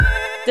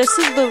This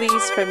is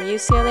Belize from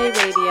UCLA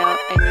Radio,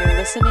 and you're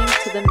listening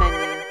to The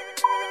Menu.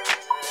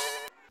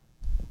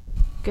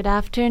 Good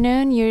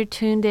afternoon. You're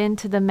tuned in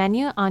to The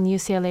Menu on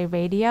UCLA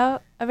Radio,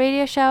 a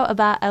radio show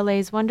about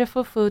LA's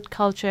wonderful food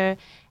culture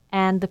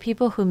and the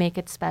people who make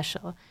it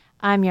special.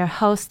 I'm your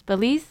host,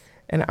 Belize.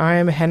 And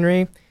I'm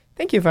Henry.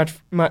 Thank you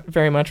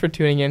very much for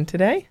tuning in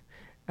today.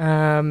 We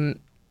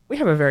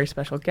have a very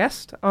special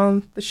guest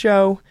on the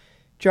show.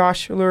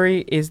 Josh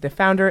Lurie is the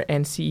founder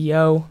and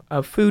CEO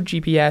of Food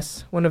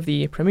GPS, one of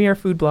the premier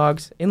food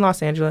blogs in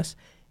Los Angeles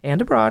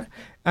and abroad.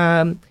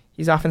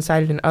 He's often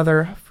cited in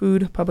other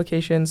food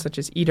publications such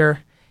as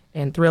Eater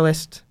and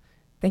Thrillist.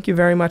 Thank you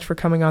very much for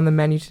coming on The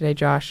Menu today,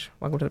 Josh.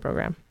 Welcome to the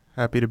program.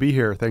 Happy to be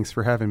here. Thanks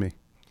for having me.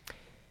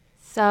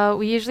 So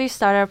we usually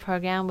start our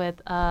program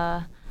with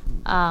a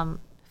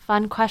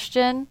fun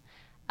question.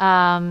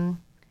 The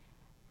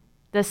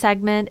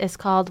segment is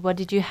called What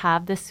Did You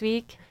Have This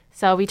Week?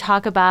 So we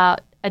talk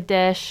about a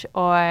dish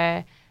or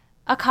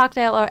a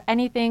cocktail or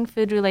anything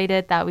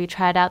food-related that we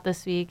tried out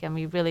this week and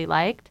we really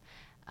liked.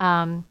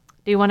 Do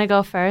you want to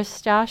go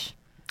first, Josh?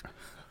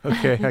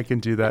 Okay, I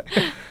can do that.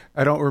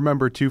 I don't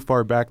remember too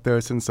far back, though,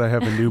 since I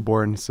have a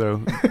newborn,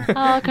 so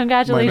oh,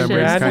 congratulations. My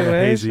memory is kind of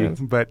hazy.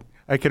 But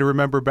I can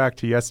remember back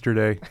to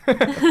yesterday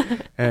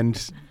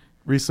and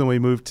recently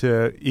moved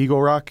to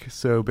Eagle Rock,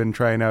 so been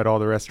trying out all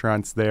the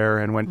restaurants there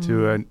and went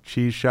to a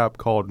cheese shop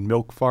called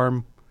Milk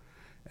Farm.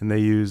 And they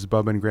use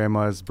Bub and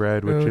Grandma's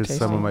bread, which is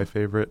some of my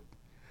favorite.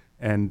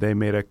 And they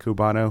made a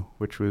Cubano,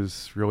 which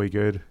was really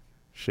good.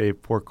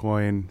 Shaved pork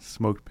loin,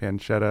 smoked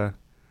pancetta,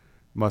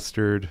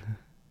 mustard.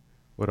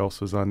 What else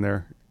was on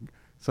there?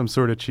 Some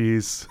sort of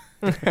cheese.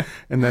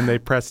 And then they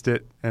pressed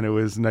it, and it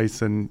was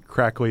nice and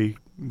crackly,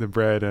 the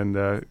bread,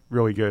 and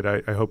really good.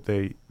 I hope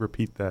they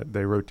repeat that.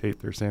 They rotate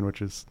their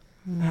sandwiches.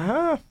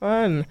 Ah,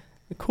 fun.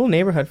 A cool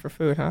neighborhood for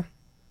food, huh?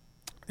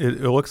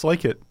 It looks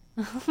like it.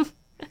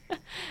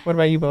 What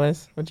about you,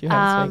 Beliz? What did you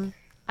have this week?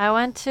 I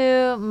went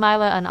to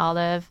Milo and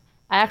Olive.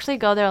 I actually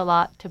go there a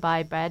lot to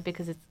buy bread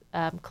because it's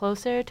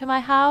closer to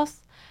my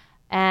house,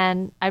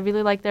 and I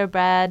really like their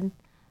bread.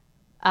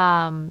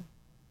 But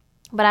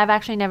I've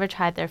actually never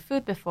tried their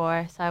food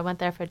before, so I went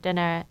there for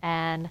dinner,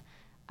 and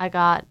I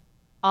got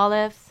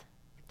olives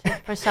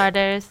for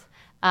starters.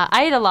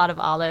 I eat a lot of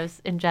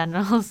olives in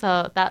general,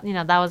 so that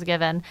was a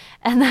given.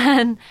 And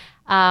then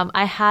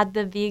I had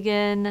the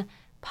vegan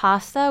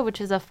pasta,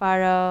 which is a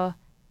farro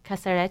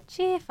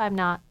casarecci, if I'm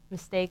not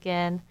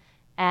mistaken,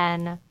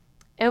 and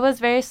it was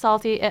very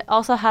salty. It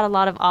also had a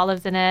lot of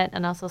olives in it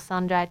and also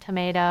sun-dried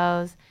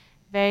tomatoes.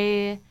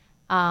 It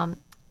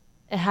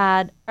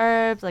had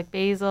herbs like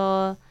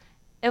basil.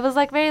 It was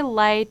like very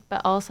light,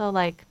 but also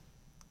like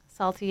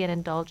salty and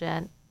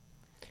indulgent.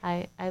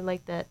 I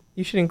liked it.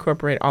 You should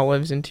incorporate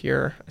olives into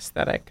your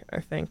aesthetic, I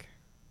think.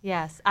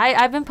 Yes.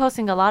 I've been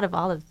posting a lot of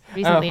olives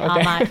recently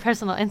on my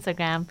personal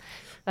Instagram.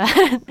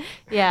 But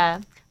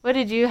yeah. What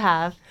did you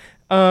have?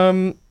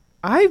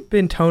 I've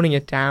been toning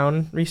it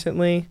down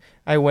recently.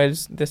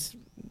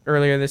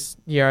 Earlier this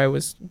year, I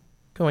was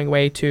going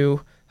way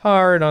too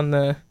hard on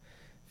the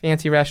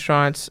fancy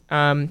restaurants.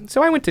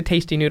 So I went to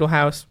Tasty Noodle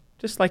House,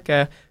 just like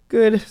a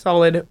good,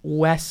 solid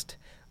West,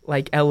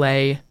 like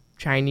LA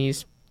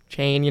Chinese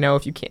chain.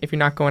 If you're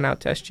not going out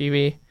to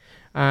SGV,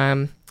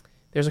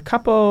 there's a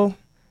couple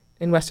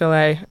in West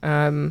LA.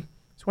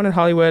 There's one in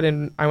Hollywood,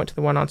 and I went to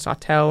the one on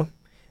Sawtelle.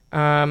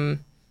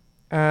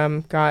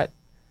 Got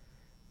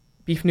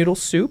beef noodle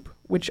soup,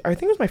 which I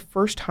think was my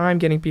first time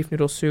getting beef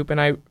noodle soup.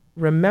 And I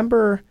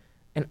remember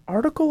an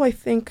article, I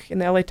think, in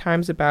the LA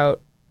Times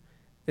about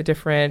the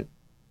different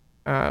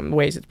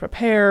ways it's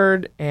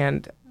prepared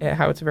and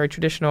how it's a very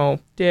traditional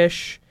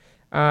dish.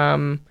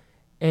 And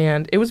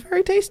it was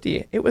very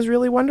tasty. It was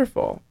really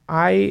wonderful.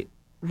 I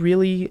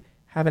really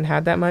haven't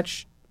had that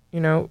much,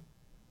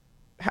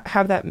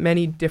 have that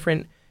many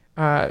different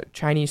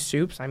Chinese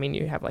soups. I mean,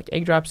 you have like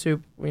egg drop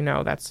soup.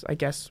 That's, I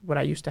guess, what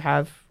I used to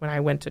have when I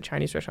went to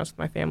Chinese restaurants with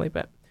my family,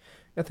 but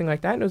nothing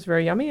like that. And it was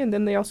very yummy. And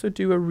then they also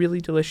do a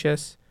really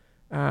delicious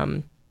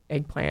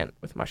eggplant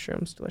with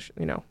mushrooms,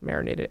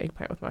 marinated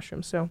eggplant with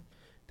mushrooms. So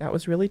that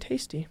was really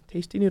tasty.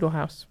 Tasty Noodle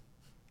House.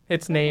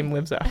 Its name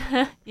lives up.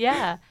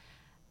 Yeah.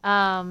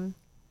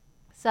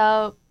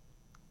 So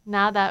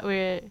now that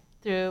we're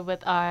through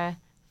with our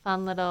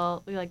fun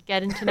little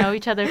getting to know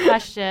each other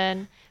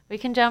question, we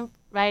can jump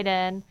right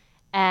in.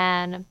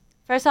 And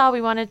first of all,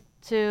 we wanted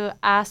to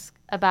ask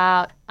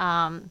about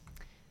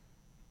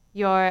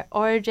your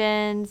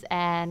origins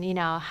and,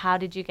 how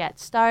did you get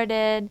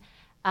started?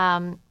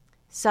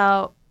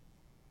 So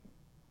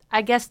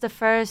I guess the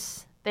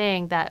first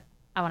thing that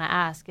I want to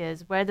ask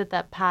is, where did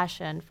that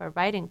passion for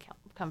writing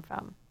come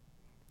from?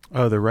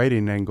 Oh, the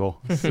writing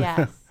angle.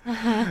 Yes.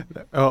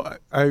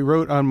 I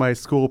wrote on my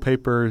school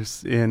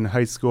papers in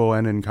high school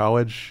and in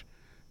college,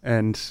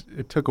 and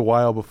it took a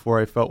while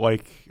before I felt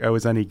like I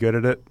was any good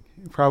at it,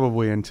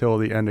 probably until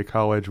the end of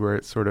college where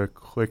it sort of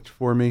clicked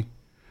for me.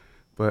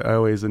 But I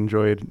always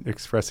enjoyed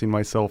expressing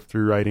myself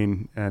through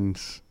writing,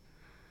 and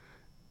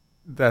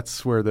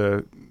that's where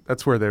the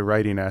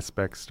writing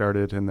aspect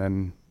started, and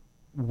then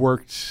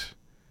worked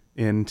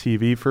in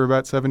TV for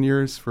about 7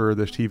 years for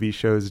the TV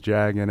shows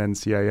JAG and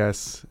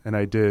NCIS, and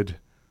I did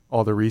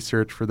all the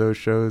research for those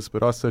shows,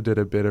 but also did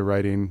a bit of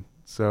writing.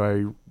 So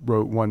I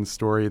wrote one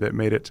story that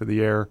made it to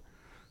the air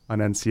on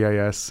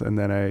NCIS, and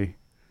then I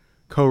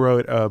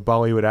co-wrote a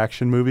Bollywood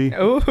action movie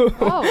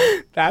Oh,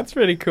 that's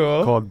pretty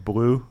cool. called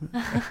Blue,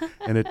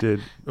 and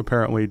it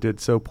apparently did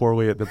so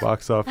poorly at the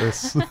box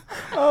office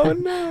Oh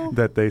no!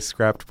 that they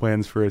scrapped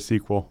plans for a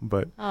sequel.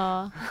 But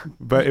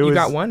it You was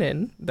got one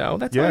in though.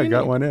 That's all I you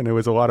got need. one in. It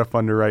was a lot of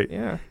fun to write.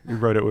 Yeah. I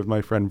wrote it with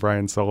my friend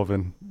Brian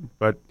Sullivan.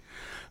 But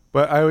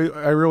I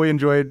really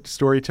enjoyed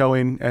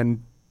storytelling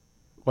and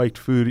liked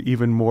food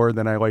even more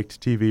than I liked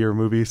TV or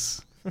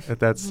movies at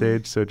that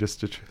stage. So just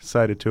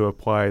decided to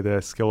apply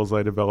the skills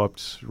I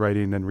developed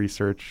writing and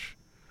research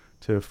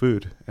to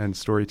food and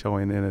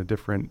storytelling in a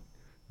different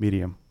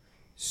medium.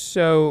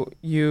 So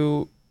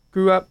you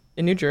grew up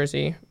in New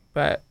Jersey,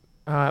 but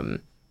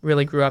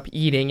really grew up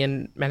eating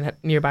in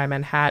nearby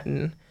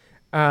Manhattan.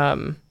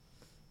 Do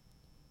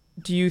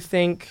you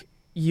think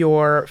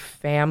your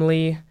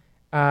family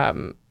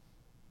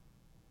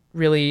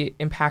really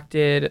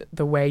impacted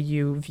the way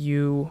you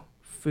view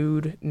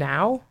food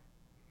now?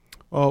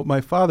 Well,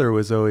 my father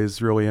was always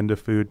really into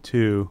food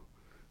too.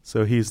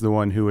 So he's the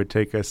one who would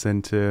take us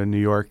into New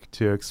York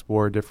to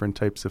explore different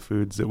types of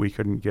foods that we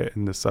couldn't get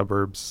in the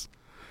suburbs.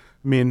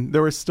 I mean,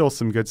 there was still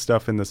some good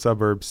stuff in the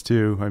suburbs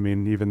too. I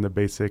mean, even the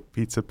basic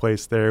pizza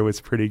place there was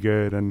pretty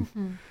good.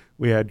 And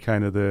we had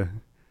kind of the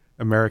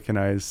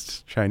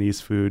Americanized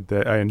Chinese food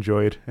that I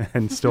enjoyed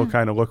and still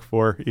kind of look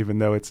for, even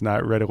though it's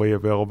not readily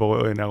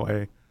available in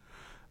LA.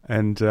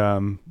 And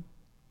so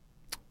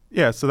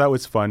that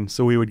was fun.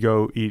 So we would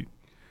go eat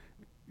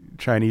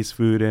Chinese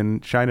food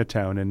in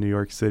Chinatown in New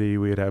York City.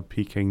 We'd have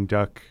Peking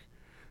duck.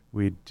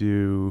 We'd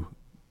do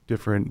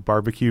different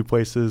barbecue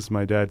places.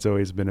 My dad's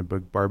always been a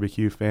big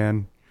barbecue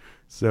fan.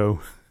 So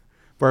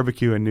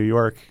barbecue in New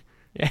York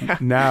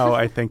now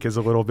I think is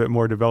a little bit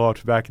more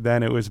developed. Back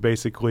then it was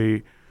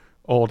basically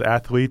old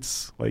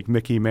athletes like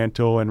Mickey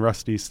Mantle and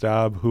Rusty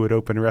Staub who would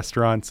open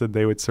restaurants and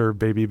they would serve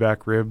baby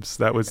back ribs.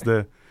 That was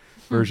the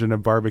version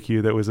of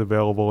barbecue that was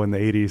available in the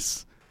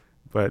 80s.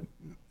 But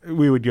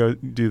we would go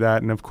do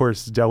that. And of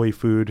course, deli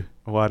food,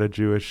 a lot of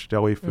Jewish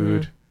deli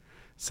food.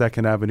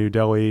 Second Avenue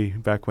Deli,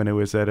 back when it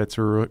was at its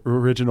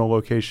original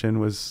location,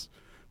 was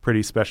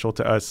pretty special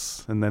to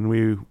us. And then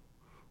we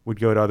would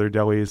go to other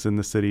delis in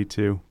the city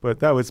too. But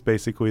that was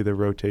basically the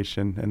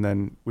rotation. And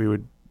then we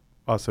would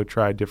also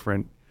try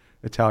different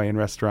Italian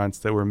restaurants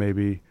that were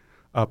maybe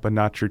up a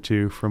notch or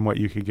two from what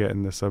you could get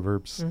in the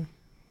suburbs.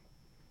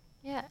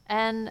 Yeah,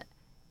 and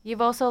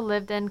you've also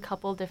lived in a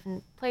couple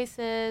different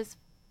places.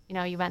 You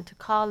know, you went to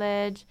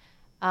college,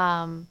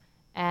 and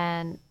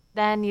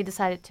then you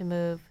decided to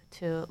move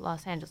to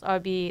Los Angeles or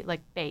be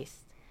like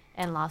based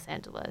in Los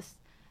Angeles.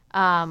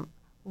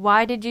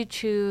 Why did you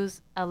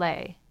choose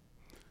LA?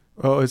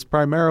 Well, it was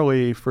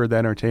primarily for the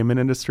entertainment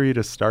industry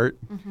to start.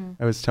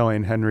 I was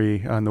telling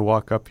Henry on the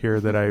walk up here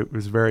that I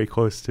was very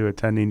close to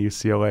attending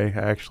UCLA.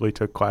 I actually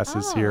took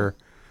classes here,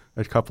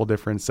 a couple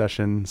different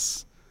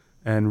sessions,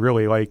 and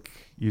really like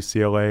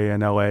UCLA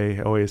and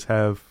LA. Always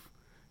have.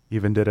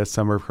 Even did a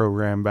summer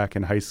program back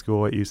in high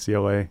school at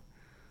UCLA.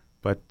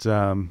 But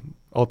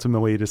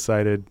ultimately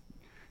decided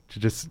to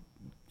just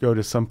go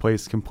to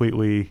someplace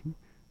completely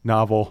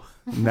novel,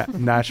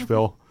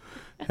 Nashville.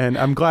 And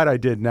I'm glad I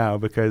did now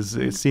because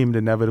it seemed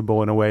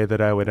inevitable in a way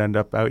that I would end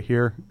up out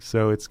here.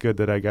 So it's good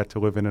that I got to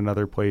live in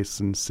another place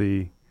and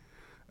see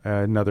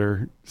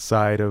another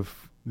side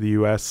of the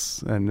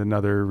U.S. and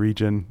another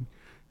region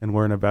and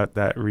learn about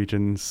that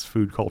region's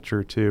food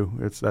culture too.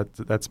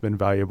 That's been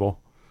valuable.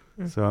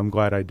 So I'm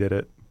glad I did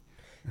it.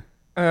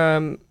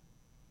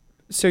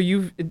 So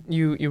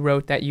you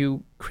wrote that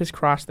you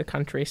crisscrossed the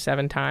country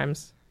 7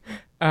 times.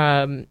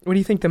 What do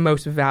you think the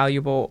most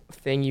valuable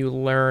thing you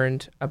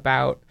learned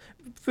about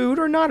food,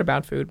 or not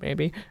about food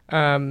maybe,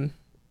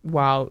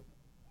 while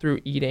through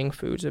eating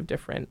foods of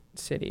different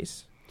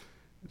cities?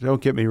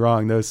 Don't get me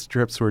wrong, those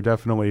trips were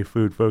definitely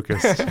food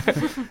focused.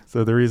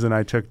 So the reason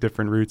I took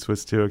different routes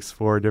was to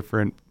explore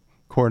different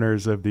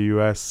corners of the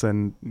U.S.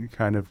 and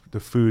kind of the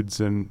foods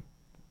and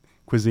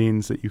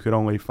cuisines that you could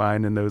only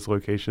find in those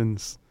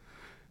locations.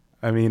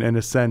 I mean, in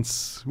a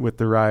sense, with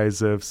the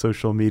rise of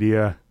social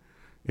media,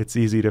 it's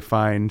easy to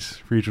find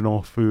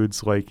regional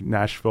foods like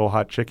Nashville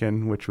hot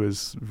chicken, which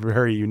was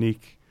very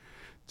unique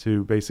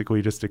to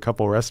basically just a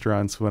couple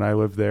restaurants when I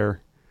lived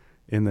there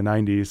in the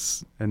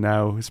 90s, and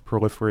now it's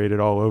proliferated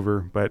all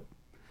over. But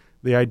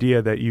the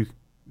idea that you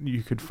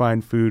could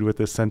find food with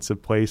a sense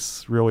of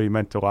place really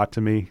meant a lot to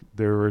me.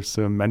 There were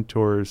some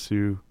mentors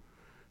who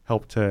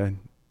helped to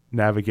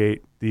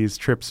navigate these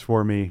trips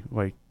for me,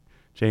 like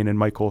Jane and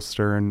Michael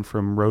Stern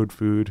from Road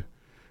Food,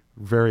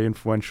 very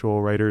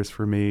influential writers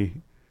for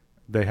me.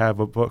 They have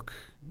a book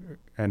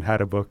and had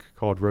a book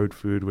called Road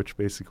Food, which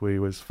basically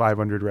was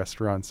 500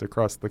 restaurants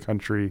across the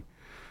country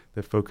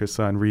that focus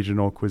on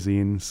regional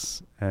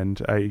cuisines.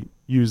 And I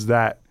used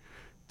that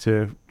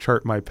to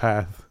chart my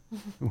path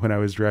when I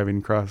was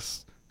driving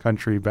cross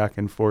country back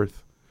and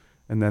forth.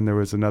 And then there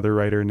was another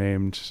writer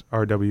named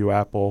R.W.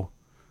 Apple,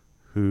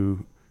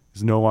 who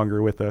is no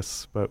longer with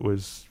us, but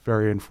was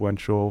very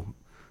influential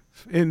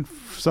in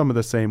some of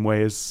the same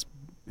ways.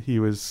 He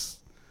was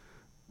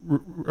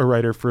a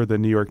writer for the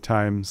New York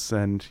Times,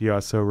 and he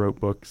also wrote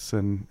books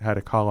and had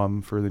a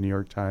column for the New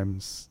York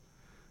Times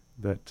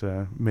that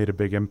made a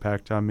big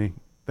impact on me,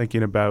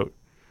 thinking about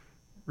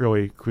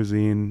really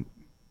cuisine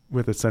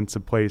with a sense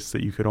of place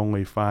that you could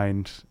only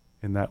find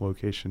in that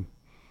location.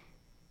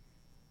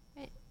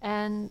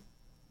 And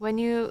when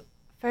you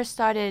first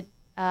started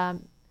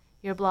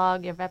your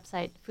blog, your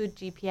website, Food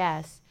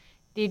GPS,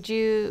 did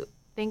you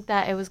think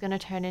that it was going to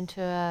turn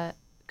into a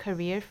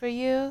career for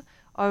you?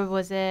 Or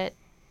was it,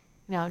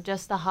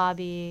 just a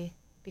hobby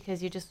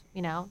because you just,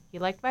 you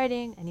liked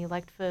writing and you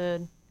liked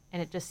food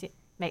and it just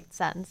made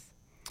sense?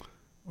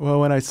 Well,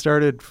 when I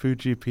started Food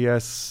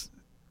GPS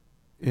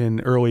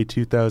in early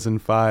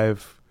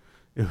 2005,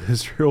 it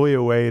was really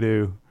a way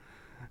to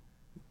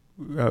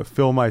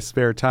fill my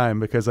spare time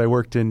because I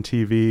worked in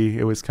TV.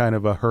 It was kind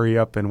of a hurry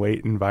up and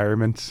wait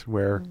environment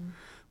where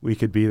we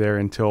could be there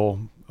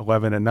until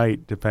 11 at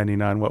night,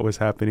 depending on what was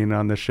happening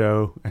on the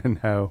show and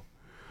how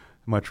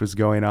much was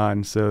going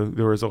on. So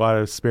there was a lot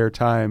of spare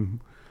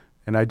time,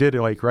 and I did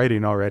like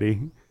writing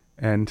already,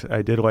 and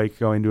I did like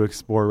going to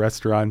explore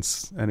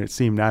restaurants, and it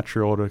seemed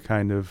natural to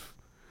kind of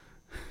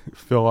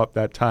fill up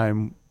that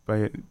time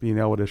by being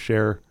able to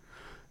share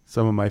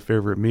some of my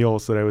favorite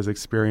meals that I was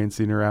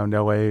experiencing around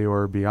LA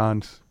or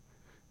beyond.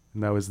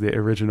 And that was the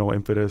original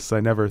impetus. I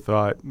never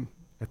thought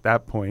at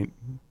that point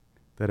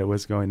that it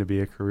was going to be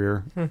a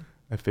career.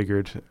 I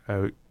figured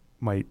I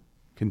might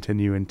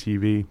continue in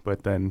TV,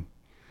 but then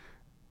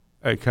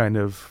I kind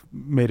of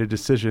made a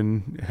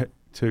decision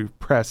to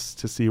press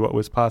to see what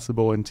was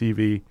possible in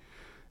TV.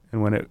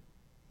 And when it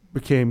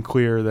became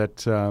clear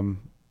that I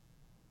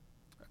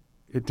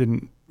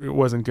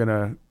wasn't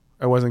gonna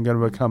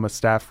become a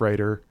staff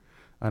writer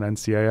on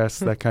NCIS,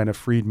 that kind of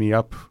freed me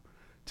up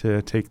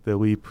to take the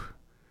leap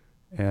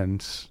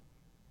and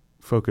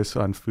focus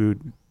on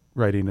food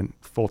writing in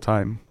full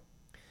time.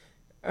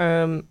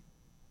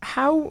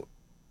 How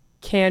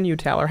can you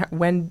tell, or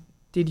when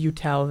did you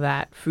tell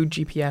that Food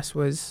GPS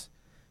was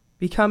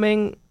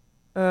becoming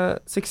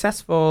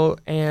successful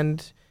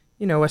and,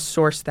 a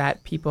source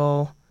that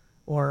people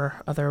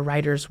or other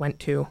writers went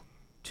to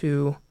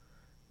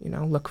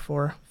look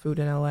for food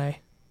in LA?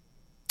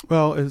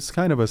 Well, it's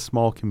kind of a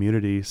small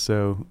community,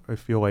 so I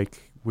feel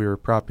like we were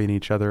propping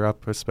each other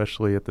up,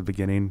 especially at the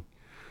beginning.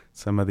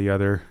 Some of the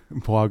other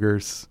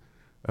bloggers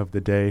of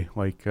the day,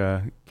 like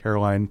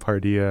Caroline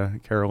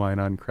Pardilla, Caroline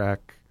on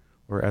Crack,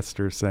 or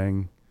Esther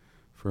Sang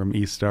from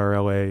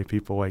E-Star LA,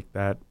 people like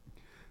that.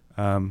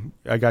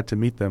 I got to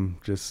meet them.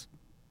 Just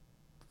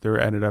there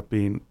ended up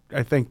being,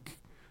 I think,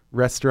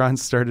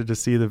 restaurants started to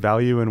see the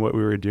value in what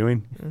we were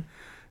doing.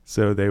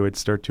 So they would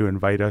start to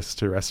invite us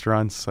to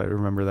restaurants. I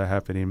remember that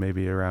happening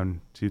maybe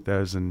around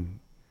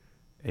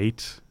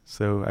 2008.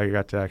 So I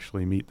got to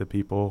actually meet the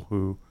people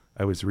who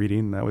I was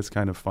reading. That was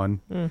kind of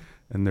fun.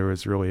 And there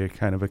was really a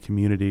kind of a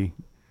community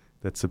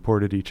that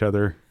supported each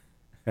other.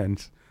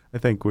 And I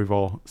think we've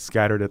all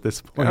scattered at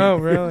this point. Oh,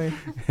 really?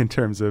 In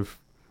terms of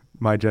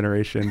my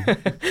generation,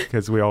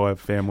 because we all have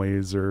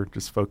families or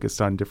just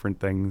focused on different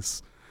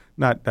things.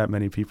 Not that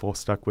many people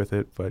stuck with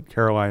it, but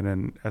Caroline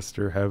and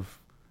Esther have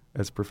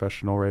as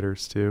professional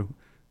writers too,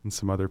 and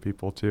some other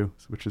people too,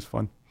 which is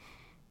fun.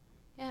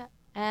 Yeah,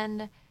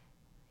 and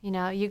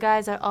you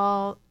guys are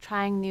all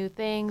trying new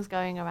things,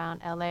 going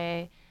around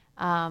LA,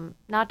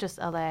 not just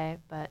LA,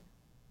 but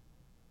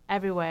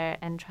everywhere,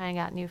 and trying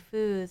out new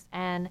foods.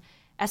 And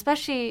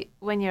especially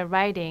when you're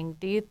writing,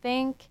 do you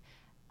think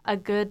a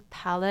good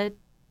palate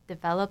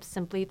develops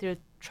simply through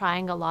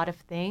trying a lot of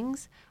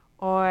things?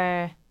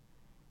 Or,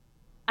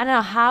 I don't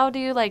know, how do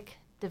you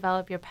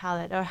develop your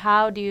palate, or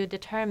how do you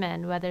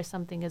determine whether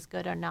something is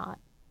good or not?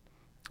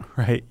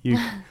 Right. You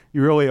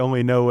really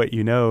only know what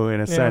you know in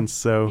a sense.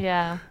 So,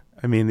 yeah.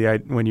 I mean,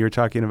 when you're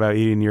talking about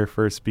eating your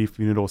first beef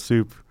noodle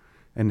soup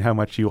and how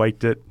much you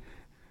liked it,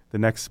 the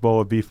next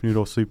bowl of beef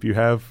noodle soup you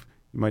have,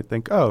 you might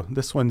think, oh,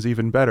 this one's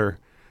even better.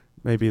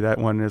 Maybe that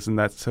one isn't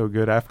that so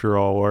good after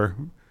all, or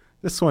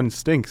this one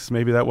stinks.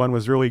 Maybe that one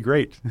was really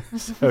great.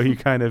 So you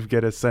kind of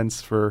get a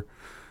sense for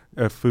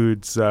a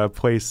food's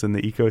place in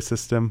the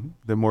ecosystem.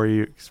 The more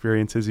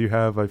experiences you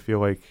have, I feel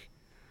like,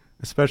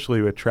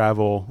 especially with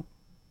travel,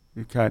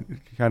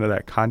 kind of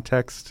that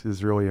context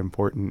is really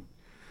important.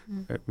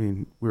 I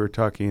mean, we were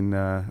talking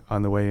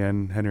on the way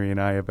in, Henry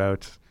and I,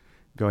 about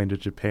going to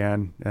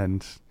Japan,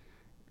 and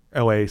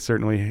LA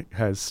certainly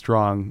has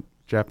strong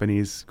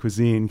Japanese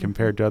cuisine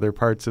compared to other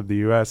parts of the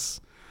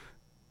U.S.,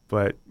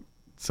 but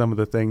some of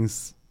the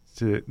things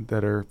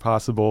that are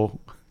possible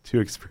to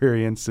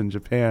experience in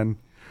Japan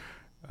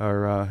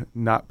are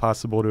not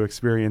possible to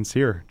experience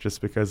here,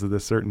 just because of the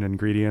certain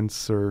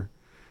ingredients or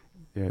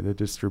the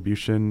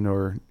distribution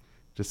or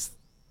just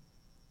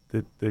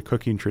the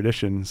cooking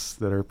traditions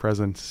that are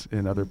present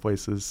in other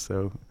places.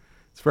 So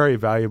it's very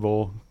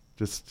valuable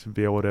just to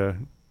be able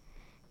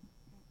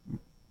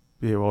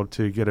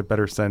to get a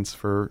better sense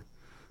for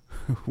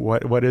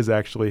what is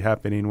actually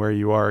happening where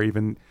you are,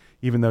 even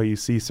though you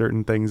see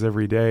certain things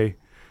every day.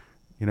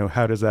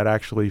 How does that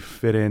actually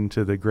fit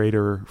into the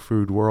greater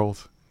food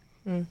world?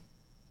 Mm.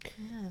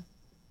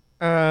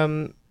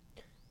 Yeah.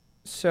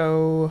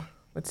 So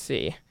let's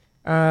see.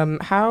 What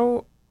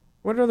are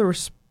the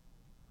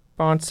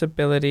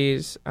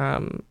responsibilities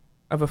of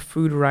a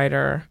food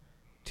writer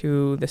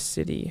to the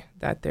city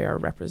that they are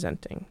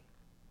representing?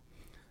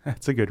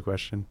 That's a good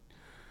question.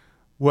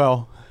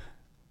 Well,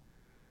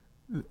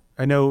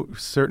 I know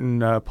certain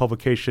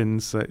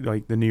publications,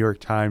 like the New York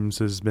Times,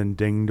 has been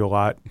dinged a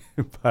lot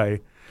by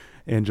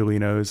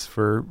Angelenos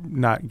for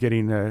not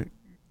getting a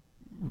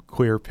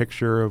clear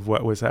picture of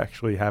what was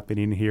actually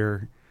happening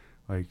here.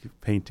 Like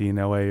painting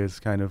LA is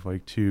kind of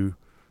like too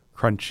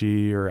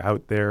crunchy or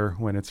out there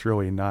when it's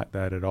really not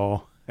that at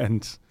all.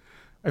 And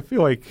I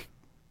feel like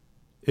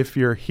if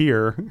you're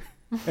here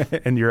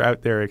and you're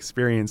out there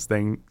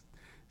experiencing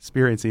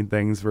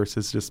things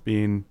versus just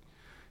being,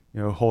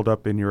 holed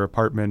up in your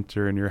apartment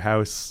or in your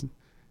house,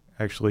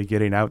 actually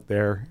getting out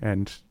there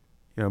and,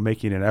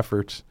 making an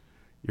effort,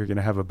 you're going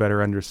to have a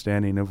better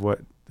understanding of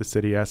what the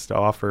city has to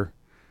offer.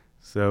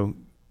 So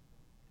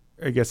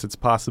I guess it's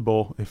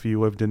possible if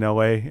you lived in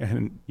LA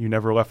and you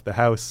never left the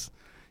house,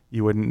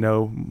 you wouldn't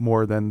know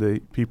more than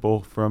the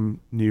people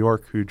from New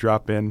York who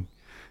drop in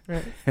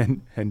Right.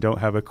 and don't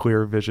have a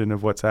clear vision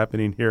of what's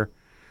happening here.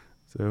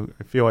 So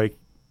I feel like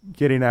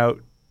getting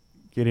out,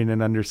 getting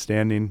an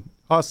understanding.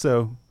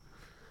 Also,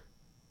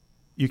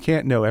 you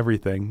can't know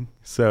everything.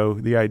 So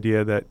the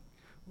idea that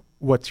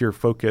what's your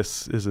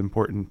focus is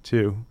important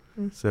too.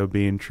 Mm. So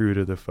being true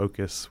to the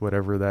focus,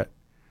 whatever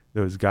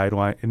those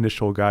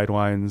initial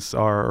guidelines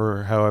are,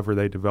 or however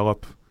they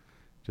develop,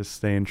 just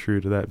staying true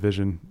to that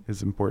vision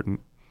is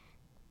important.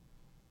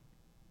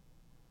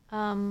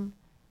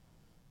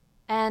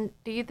 And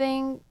do you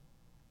think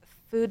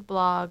food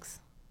blogs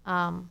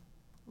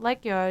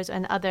like yours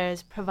and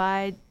others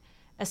provide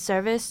a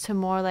service to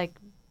more like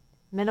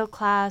middle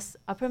class,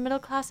 upper middle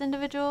class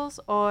individuals,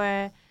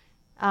 or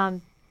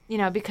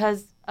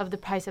because of the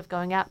price of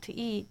going out to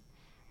eat,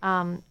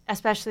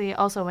 especially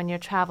also when you're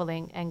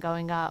traveling and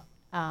going out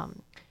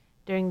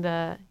during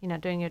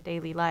your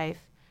daily life.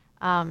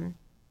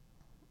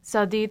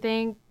 So do you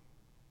think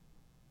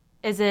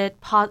is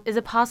it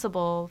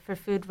possible for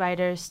food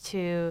writers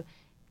to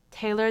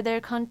tailor their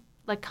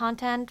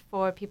content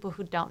for people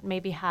who don't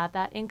maybe have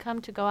that income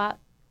to go out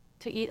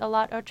to eat a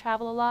lot or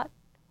travel a lot?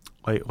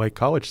 Like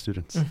college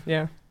students.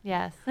 Yeah.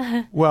 Yes.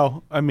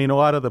 Well, I mean, a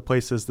lot of the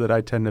places that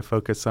I tend to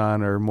focus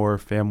on are more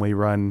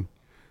family-run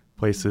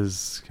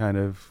places, kind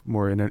of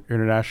more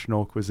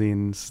international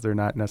cuisines. They're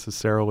not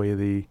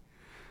necessarily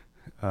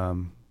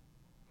the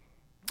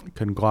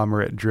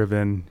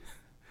conglomerate-driven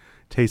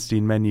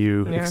tasting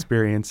menu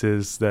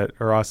experiences that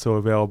are also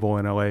available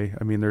in LA.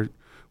 I mean,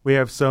 we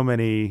have so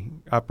many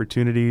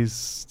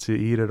opportunities to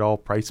eat at all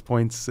price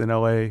points in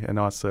LA, and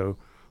also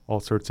all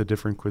sorts of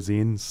different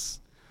cuisines.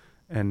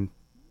 And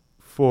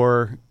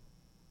for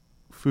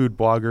food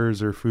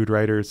bloggers or food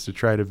writers to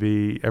try to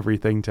be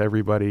everything to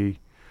everybody,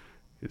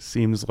 it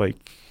seems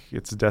like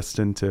it's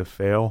destined to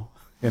fail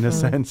in a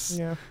sense.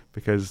 Yeah.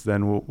 Because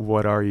then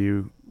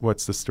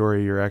what's the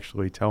story you're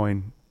actually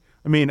telling?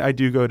 I mean, I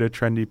do go to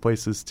trendy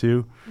places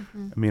too.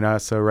 Mm-hmm. I mean, I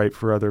also write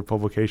for other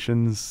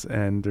publications,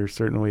 and there's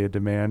certainly a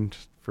demand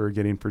for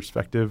getting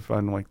perspective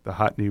on like the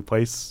hot new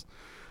place.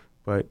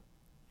 But,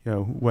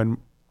 when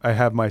I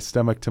have my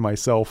stomach to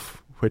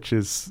myself, which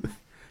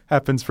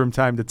happens from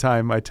time to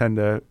time, I tend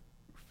to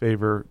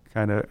favor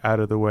kind of out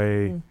of the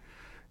way,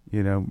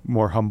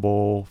 more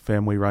humble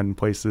family run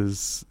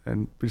places.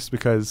 And just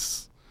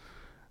because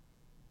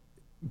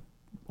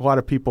a lot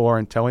of people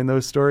aren't telling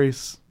those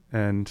stories,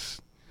 and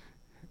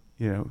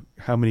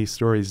how many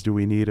stories do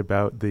we need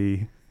about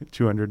the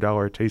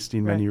 $200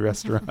 tasting menu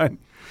restaurant?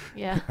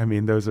 Yeah. I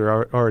mean, those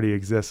already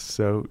exist.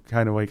 So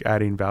kind of like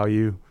adding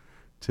value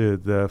to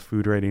the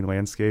food writing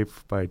landscape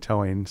by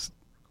telling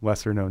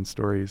lesser known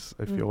stories,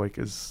 I feel like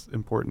is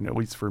important, at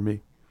least for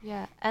me.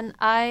 Yeah. And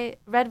I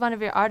read one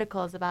of your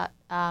articles about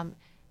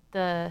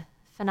the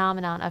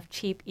phenomenon of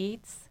cheap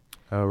eats.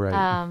 Oh,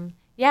 right.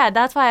 Yeah,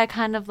 that's why I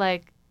kind of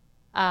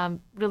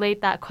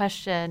relate that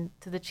question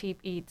to the cheap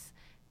eats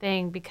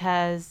thing,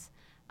 because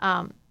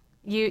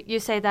you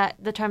say that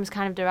the term is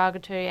kind of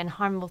derogatory and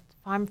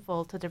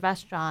harmful to the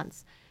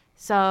restaurants.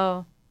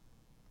 So,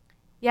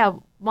 yeah,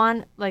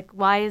 one,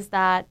 why is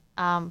that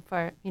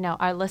for,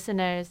 our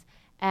listeners,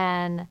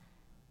 and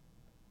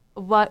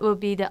what would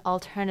be the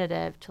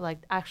alternative to,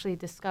 actually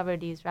discover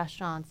these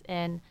restaurants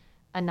in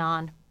a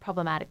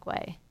non-problematic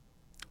way?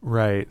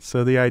 Right.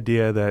 So the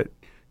idea that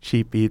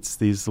Cheap Eats,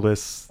 these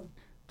lists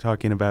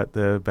talking about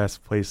the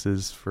best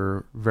places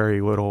for very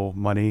little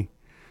money,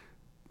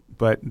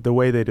 but the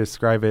way they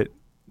describe it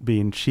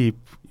being cheap,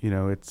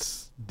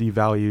 it's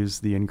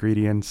devalues the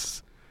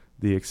ingredients,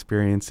 the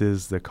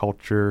experiences, the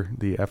culture,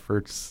 the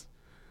efforts,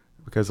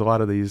 because a lot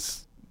of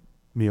these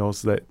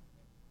meals that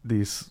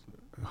these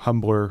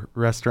humbler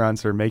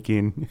restaurants are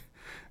making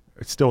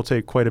still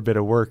take quite a bit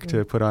of work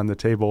to put on the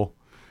table.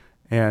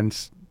 And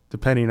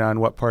depending on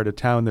what part of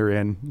town they're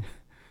in,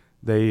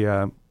 they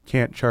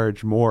can't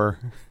charge more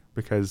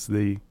because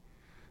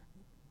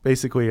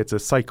basically it's a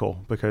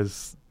cycle,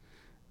 because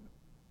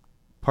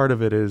part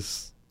of it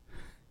is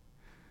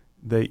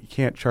they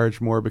can't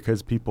charge more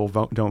because people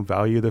don't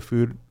value the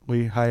food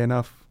high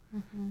enough,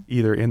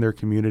 either in their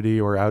community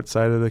or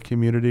outside of the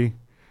community.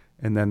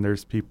 And then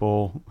there's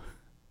people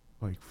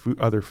like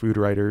other food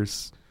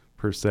writers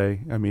per se,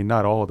 I mean,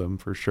 not all of them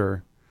for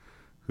sure,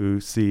 who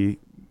see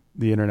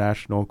the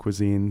international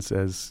cuisines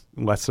as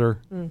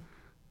lesser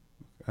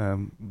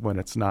when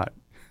it's not.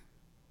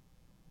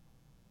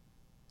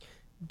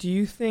 Do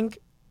you think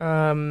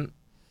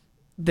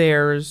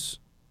there's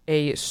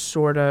a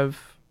sort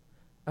of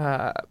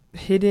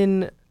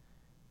hidden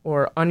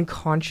or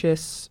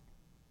unconscious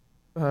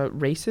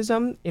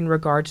racism in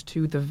regards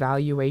to the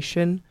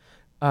valuation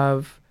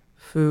of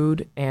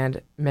food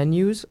and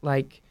menus?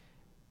 Like,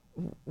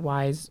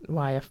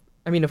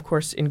 I mean, of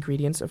course,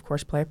 ingredients, of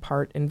course, play a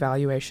part in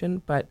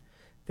valuation, but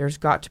there's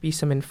got to be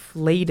some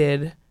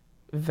inflated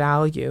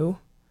value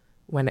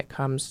when it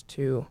comes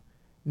to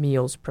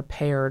meals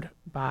prepared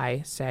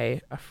by,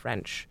 say, a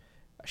French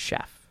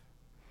chef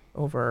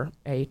over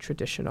a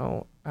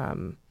traditional,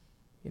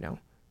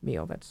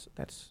 meal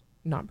that's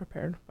not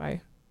prepared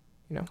by,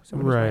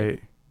 someone who's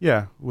Right.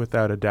 Yeah,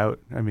 without a doubt.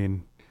 I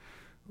mean,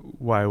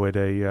 why would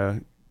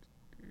a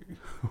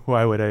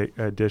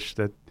dish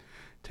that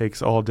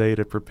takes all day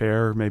to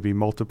prepare, maybe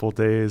multiple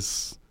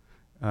days,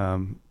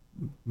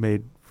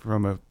 made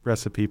from a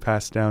recipe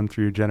passed down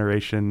through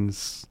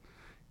generations,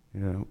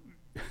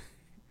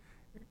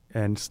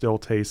 and still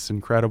tastes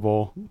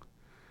incredible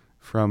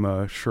from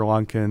a Sri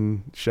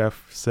Lankan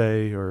chef,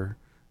 say, or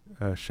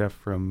a chef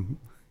from,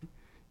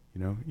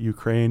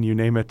 Ukraine, you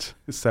name it,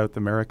 South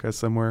America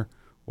somewhere,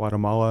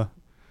 Guatemala.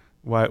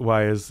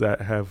 Why does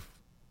that have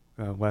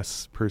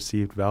less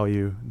perceived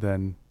value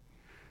than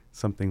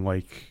something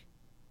like,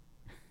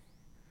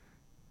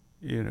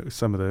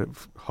 some of the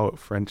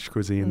French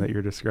cuisine that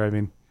you're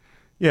describing?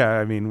 Yeah,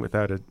 I mean,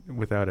 without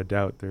a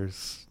doubt,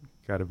 there's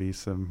got to be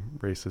some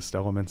racist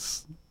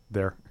elements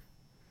there.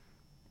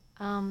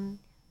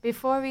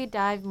 Before we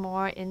dive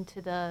more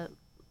into the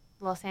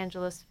Los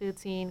Angeles food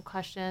scene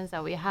questions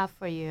that we have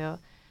for you,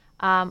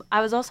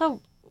 I was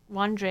also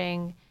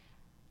wondering,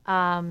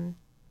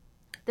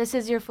 this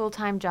is your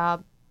full-time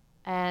job,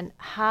 and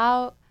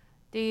how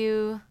do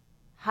you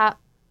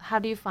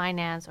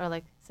finance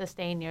or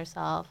sustain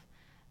yourself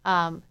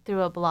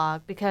through a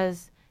blog?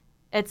 Because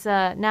it's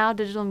now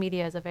digital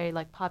media is a very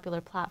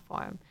popular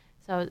platform.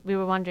 So we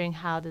were wondering,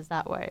 how does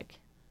that work?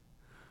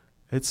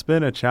 It's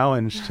been a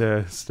challenge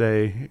to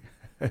stay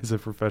as a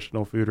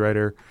professional food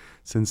writer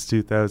since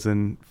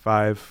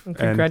 2005. And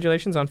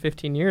congratulations on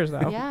 15 years,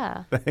 though.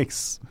 Yeah.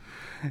 Thanks.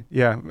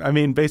 Yeah. I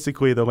mean,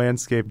 basically, the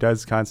landscape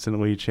does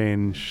constantly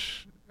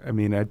change. I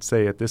mean, I'd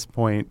say at this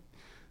point,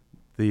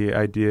 the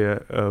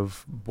idea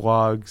of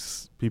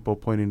blogs, people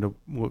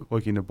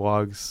looking to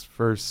blogs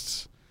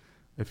first,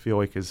 I feel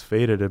like has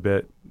faded a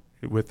bit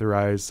with the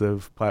rise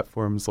of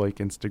platforms like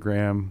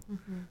Instagram,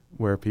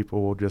 where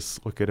people will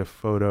just look at a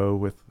photo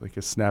with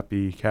a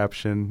snappy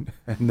caption,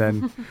 and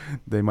then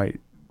they might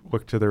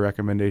look for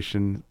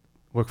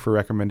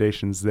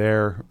recommendations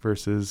there,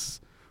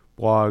 versus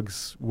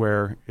blogs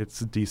where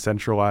it's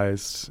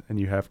decentralized and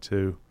you have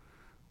to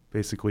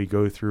basically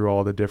go through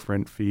all the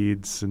different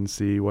feeds and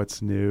see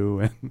what's new.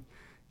 And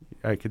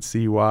I could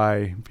see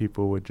why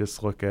people would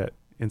just look at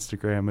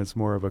Instagram as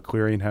more of a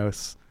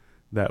clearinghouse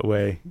that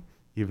way,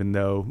 even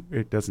though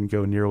it doesn't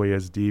go nearly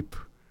as deep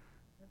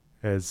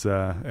as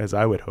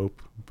I would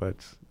hope. But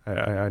I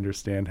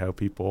understand how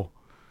people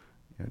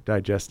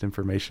digest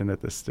information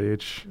at this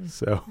stage,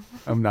 so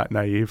I'm not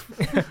naive.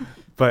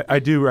 But I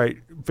do write.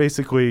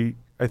 Basically,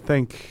 I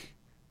think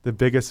the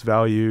biggest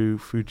value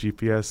Food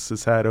GPS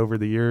has had over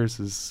the years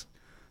is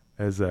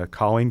as a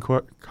calling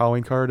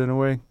card in a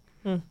way,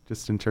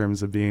 just in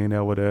terms of being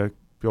able to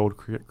build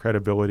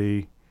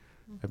credibility.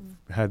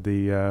 I've had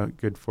the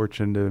good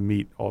fortune to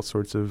meet all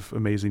sorts of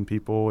amazing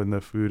people in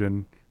the food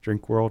and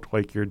drink world,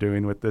 like you're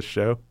doing with this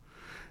show,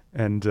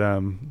 and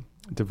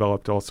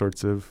developed all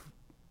sorts of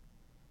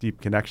deep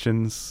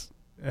connections.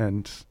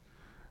 And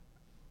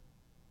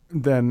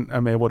then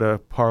I'm able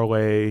to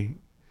parlay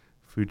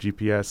Food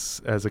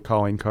GPS as a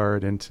calling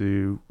card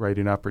into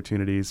writing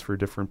opportunities for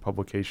different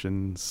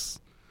publications.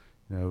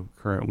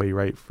 Currently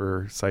write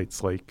for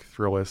sites like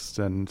Thrillist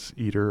and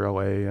Eater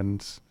LA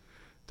and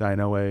Dine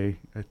LA.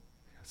 I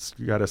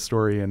got a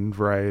story in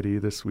Variety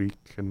this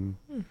week and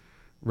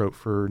wrote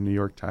for New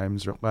York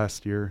Times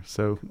last year.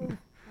 So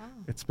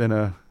it's been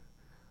a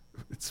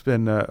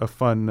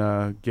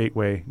fun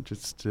gateway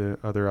just to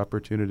other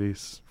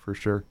opportunities for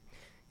sure.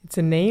 It's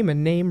a name. A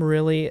name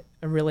really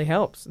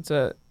helps. It's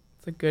a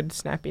good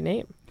snappy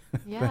name.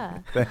 Yeah.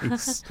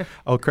 Thanks.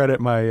 I'll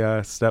credit my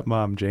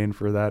stepmom Jane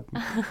for that,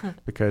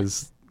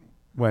 because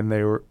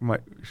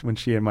when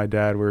she and my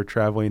dad were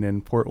traveling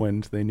in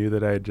Portland, they knew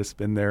that I had just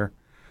been there,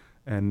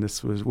 and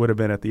this would have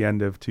been at the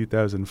end of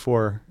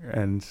 2004,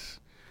 and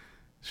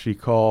she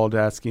called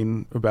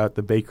asking about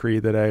the bakery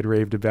that I had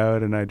raved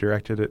about, and I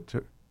directed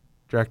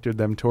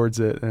them towards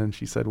it, and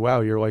she said,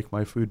 "Wow, you're like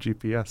my food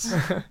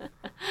GPS."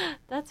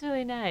 That's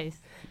really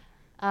nice.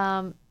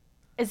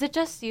 Is it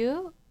just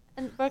you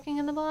working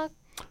in the blog?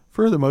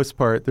 For the most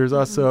part, there's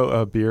also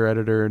a beer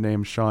editor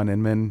named Sean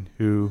Inman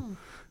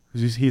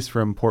he's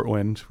from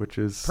Portland, which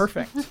is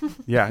Perfect.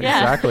 Yeah,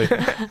 exactly.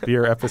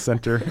 Beer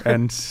epicenter.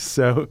 And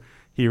so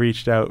he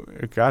reached out,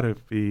 it got to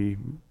be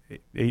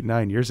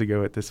 8-9 years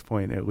ago at this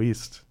point, at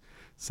least,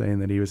 saying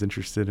that he was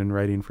interested in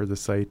writing for the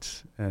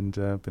site and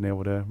been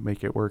able to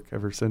make it work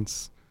ever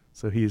since.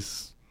 So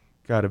he's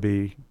got to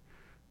be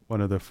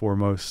one of the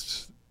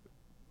foremost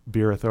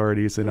beer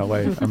authorities in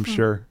LA, I'm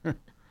sure.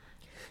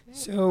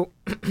 So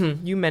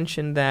you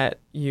mentioned that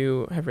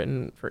you have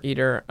written for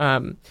Eater.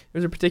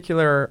 There's a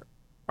particular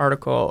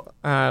article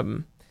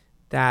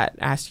that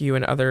asked you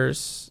and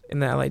others in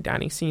the LA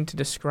dining scene to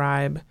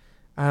describe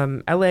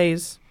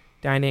LA's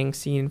dining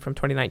scene from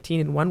 2019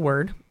 in one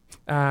word.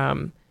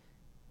 Gary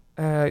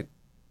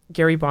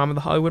Baum of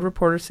The Hollywood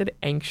Reporter said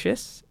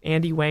anxious.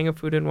 Andy Wang of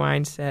Food and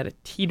Wine said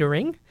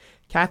teetering.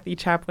 Kathy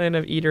Chaplin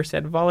of Eater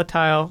said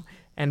volatile.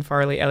 And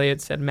Farley Elliott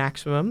said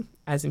maximum,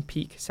 as in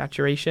peak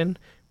saturation,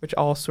 which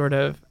all sort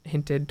of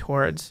hinted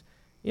towards,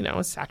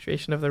 a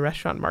saturation of the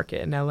restaurant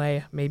market in LA,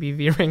 maybe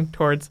veering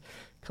towards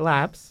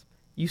collapse.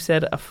 You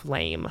said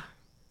aflame.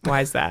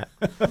 Why is that?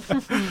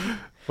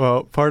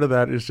 Well, part of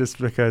that is just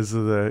because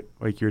of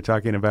like you're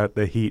talking about,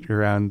 the heat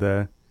around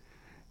the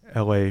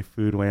LA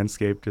food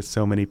landscape. Just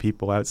so many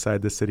people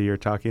outside the city are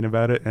talking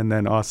about it. And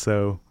then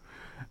also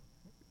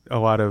a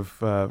lot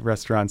of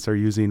restaurants are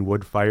using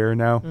wood fire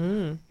now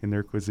in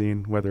their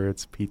cuisine, whether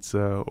it's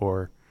pizza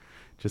or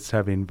just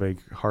having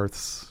big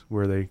hearths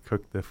where they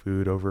cook the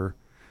food over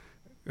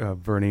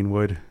burning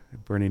wood,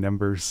 burning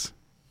embers.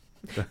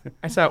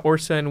 I saw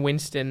Orsa and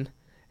Winston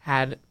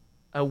had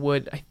a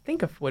wood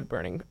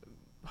burning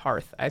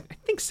hearth. I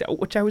think so,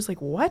 which I was like,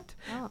 what?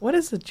 Oh. What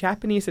is a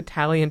Japanese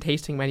Italian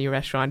tasting menu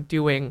restaurant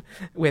doing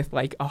with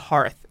like a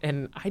hearth?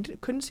 And I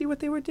couldn't see what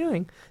they were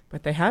doing,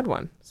 but they had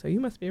one. So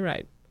you must be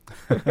right.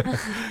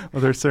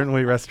 Well, there's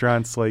certainly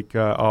restaurants like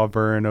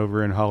Auburn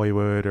over in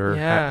Hollywood or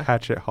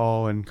Hatchet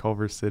Hall in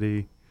Culver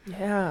City.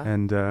 Yeah.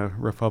 And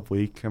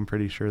Republic, I'm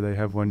pretty sure they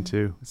have one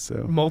too.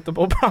 So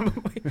multiple,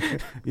 probably.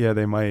 Yeah,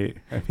 they might.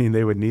 I mean,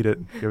 they would need it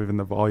given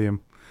the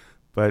volume.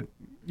 But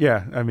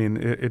yeah, I mean,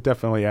 it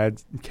definitely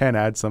can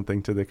add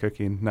something to the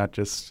cooking, not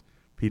just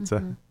pizza.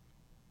 Mm-hmm.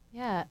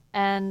 Yeah,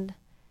 and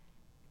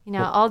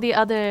all the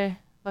other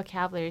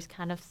vocabularies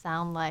kind of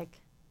sound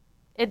like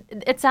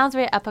it sounds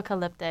very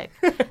apocalyptic,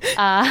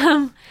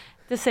 to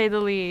say the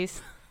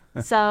least.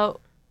 So,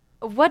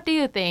 what do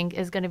you think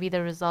is going to be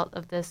the result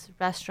of this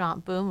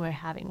restaurant boom we're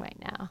having right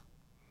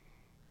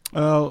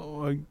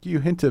now? You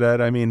hinted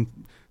at. I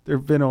mean, there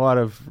have been a lot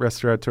of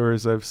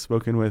restaurateurs I've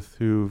spoken with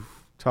who've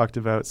talked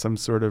about some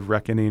sort of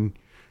reckoning,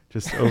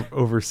 just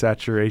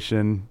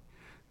oversaturation,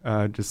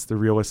 just the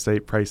real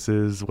estate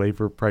prices,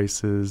 labor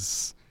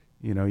prices,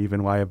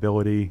 even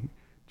liability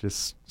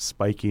just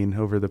spiking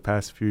over the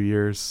past few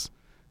years.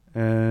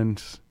 And,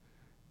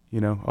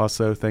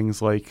 also things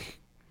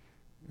like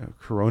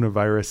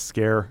coronavirus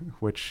scare,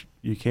 which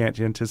you can't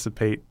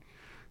anticipate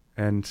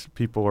and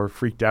people are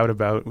freaked out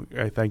about,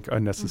 I think,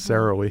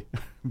 unnecessarily.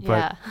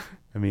 But,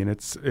 I mean,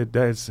 it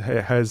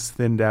has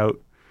thinned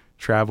out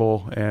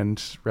travel and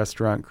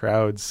restaurant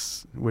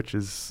crowds, which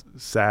is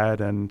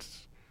sad and,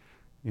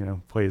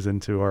 plays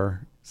into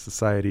our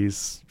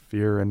society's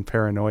fear and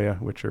paranoia,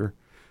 which are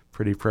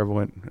pretty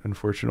prevalent,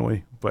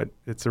 unfortunately. But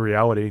it's a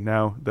reality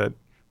now that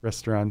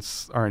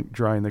restaurants aren't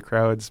drawing the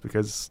crowds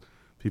because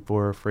people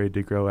are afraid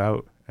to go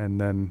out. And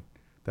then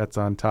that's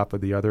on top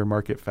of the other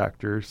market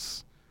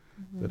factors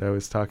that I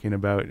was talking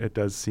about. It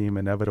does seem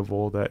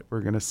inevitable that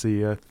we're going to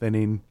see a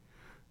thinning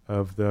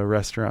of the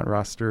restaurant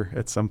roster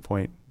at some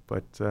point.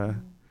 But, the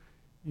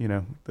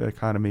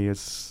economy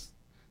has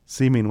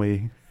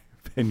seemingly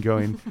been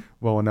going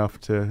well enough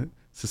to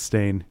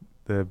sustain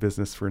the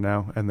business for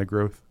now and the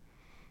growth.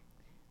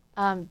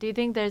 Do you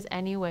think there's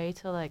any way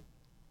to,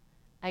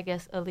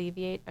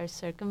 alleviate or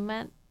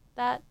circumvent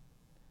that,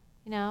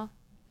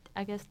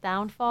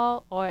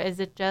 downfall? Or is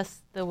it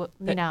just the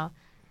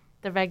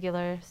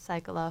regular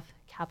cycle of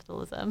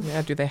capitalism?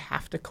 Yeah, do they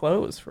have to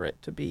close for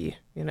it to be,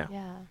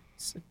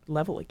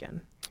 level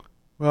again?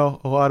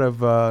 Well, a lot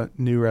of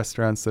new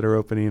restaurants that are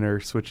opening are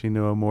switching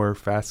to a more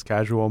fast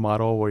casual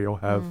model where you'll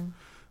have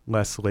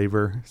less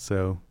labor.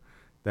 So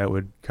that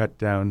would cut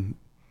down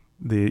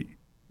the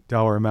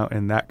dollar amount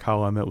in that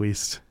column at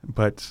least.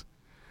 But,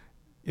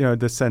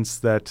 the sense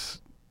that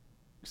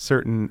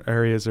certain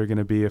areas are going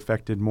to be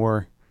affected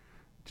more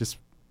just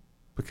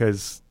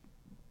because,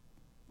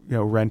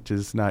 rent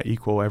is not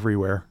equal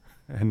everywhere.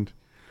 And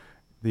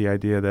the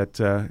idea that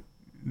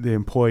the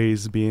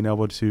employees being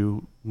able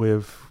to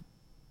live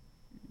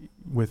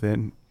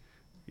within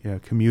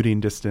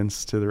commuting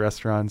distance to the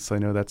restaurants, I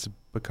know that's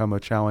become a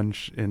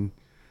challenge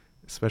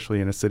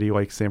especially in a city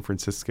like San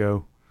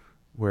Francisco,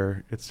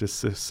 where it's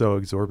just so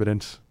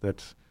exorbitant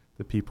that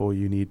the people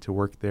you need to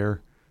work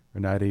there are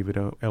not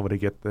even able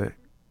to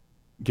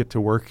get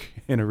to work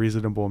in a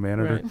reasonable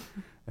manner. Right.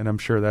 And I'm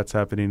sure that's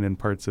happening in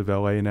parts of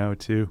LA now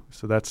too.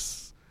 So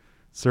that's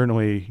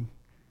certainly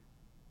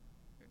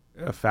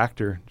a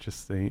factor,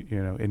 just the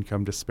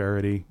income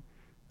disparity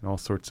and all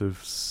sorts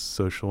of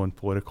social and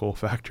political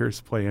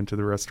factors play into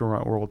the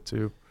restaurant world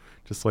too,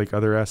 just like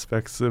other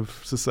aspects of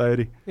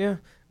society. Yeah.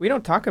 We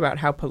don't talk about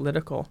how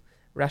political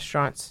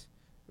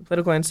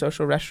and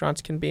social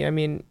restaurants can be. I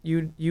mean,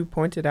 you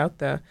pointed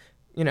out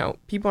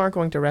people aren't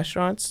going to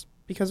restaurants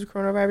because of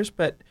coronavirus,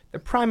 but they're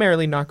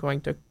primarily not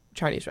going to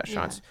Chinese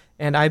restaurants.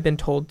 Yeah. And I've been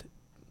told,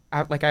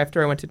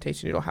 after I went to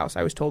Tasty Noodle House,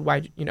 I was told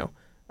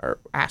or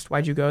asked,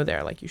 why'd you go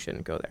there? Like, you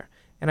shouldn't go there.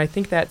 And I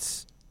think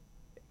that's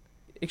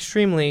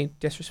extremely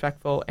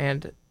disrespectful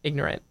and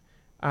ignorant.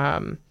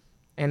 And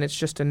it's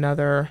just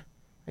another,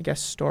 I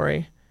guess,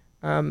 story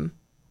on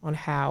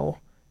how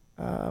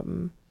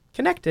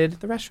connected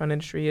the restaurant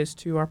industry is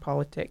to our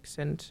politics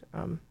and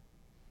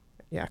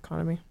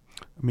economy.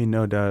 I mean,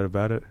 no doubt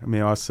about it. I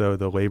mean, also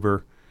the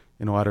labor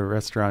in a lot of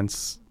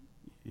restaurants,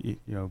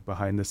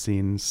 behind the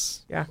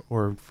scenes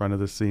or in front of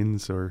the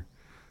scenes, or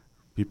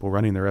people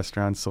running the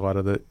restaurants, a lot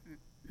of it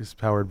is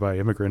powered by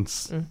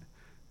immigrants.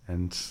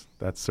 And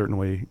that's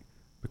certainly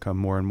become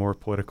more and more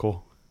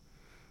political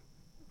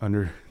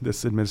under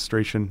this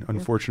administration,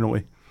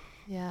 unfortunately.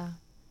 Yeah.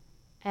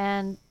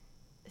 And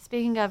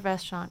speaking of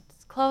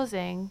restaurants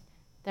closing,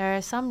 there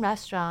are some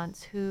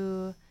restaurants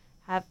who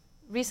have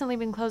recently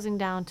been closing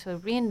down to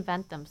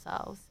reinvent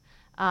themselves,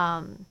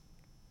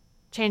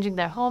 changing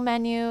their whole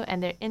menu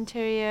and their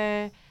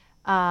interior,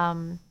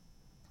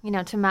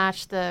 to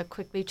match the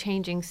quickly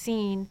changing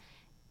scene.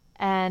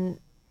 And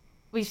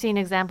we've seen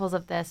examples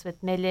of this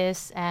with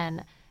Beliz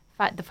and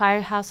the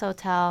Firehouse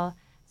Hotel.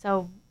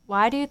 So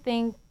why do you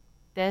think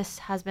this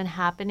has been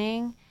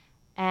happening?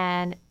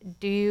 And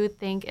do you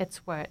think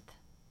it's worth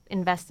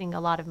investing a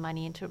lot of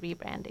money into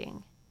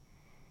rebranding?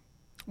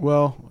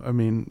 Well, I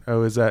mean, I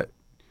was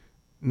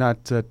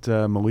not at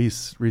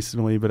Beliz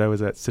recently, but I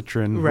was at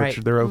Citron, right.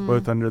 which they're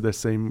both under the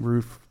same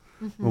roof.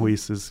 Mm-hmm.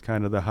 Beliz is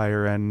kind of the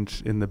higher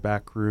end in the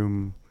back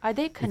room. Are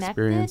they connected?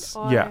 Experience.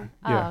 Or? Yeah.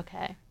 Oh,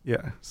 okay.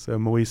 Yeah. So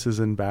Beliz is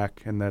in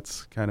back, and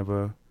that's kind of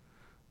a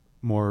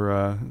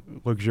more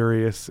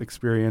luxurious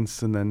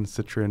experience. And then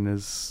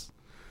Citron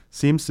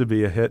seems to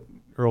be a hit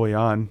early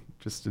on,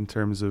 just in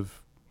terms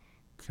of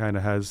kind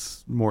of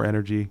has more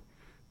energy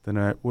than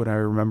what I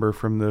remember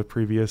from the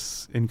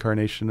previous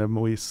incarnation of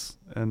Beliz.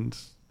 And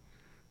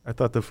I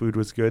thought the food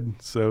was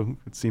good, so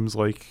it seems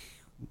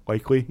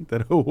likely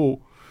that it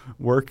will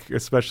work,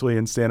 especially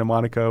in Santa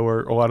Monica,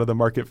 where a lot of the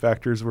market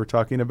factors we're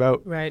talking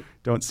about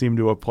don't seem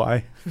to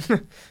apply,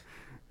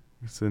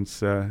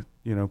 since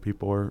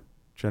people are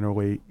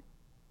generally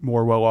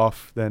more well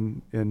off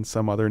than in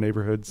some other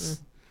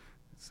neighborhoods,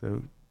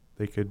 so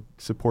they could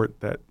support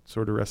that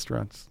sort of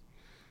restaurants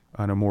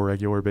on a more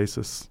regular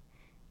basis.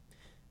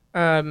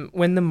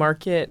 When the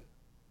market,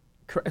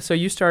 so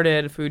you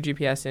started Food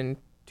GPS in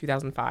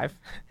 2005,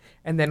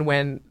 and then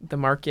when the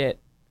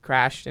market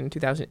crashed in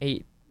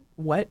 2008,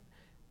 what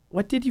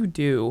did you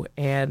do,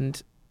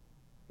 and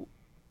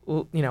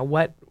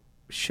what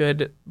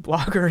should food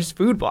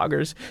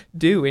bloggers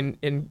do when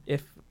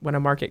the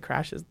market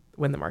crashes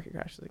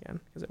again,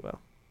 because it will?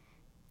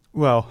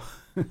 Well,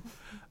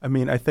 I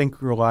mean, I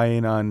think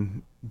relying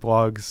on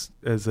blogs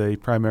as a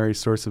primary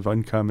source of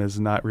income is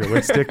not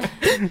realistic.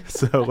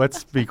 So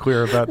let's be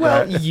clear about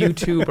that. Food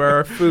YouTuber,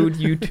 or, food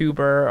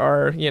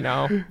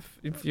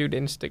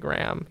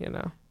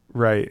Instagram,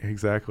 Right,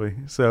 exactly.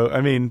 So,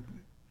 I mean,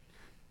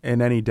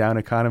 in any down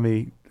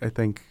economy, I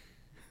think,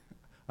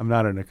 I'm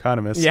not an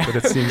economist, but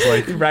it seems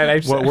like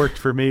what worked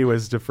for me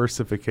was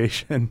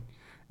diversification.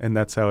 And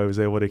that's how I was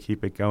able to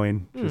keep it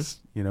going.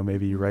 Just,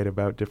 maybe you write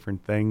about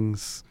different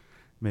things.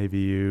 Maybe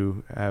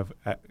you have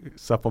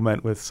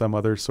supplement with some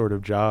other sort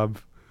of job.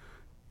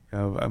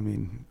 I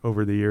mean,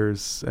 over the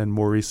years and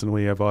more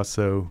recently, I've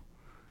also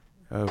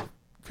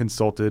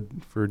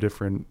consulted for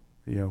different,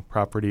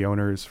 property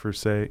owners, for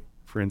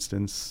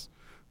instance,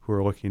 who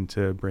are looking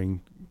to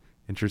bring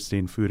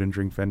interesting food and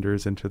drink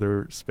vendors into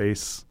their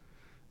space.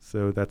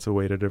 So that's a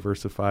way to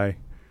diversify.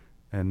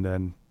 And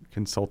then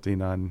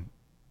consulting on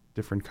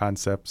different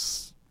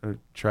concepts,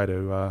 try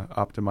to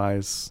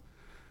optimize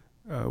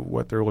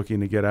what they're looking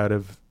to get out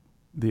of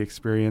the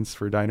experience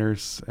for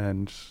diners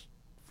and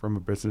from a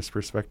business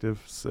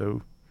perspective.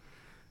 So,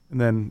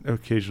 and then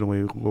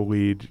occasionally we'll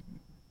lead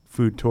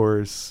food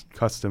tours,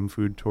 custom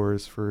food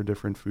tours for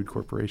different food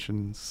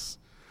corporations.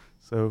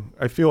 So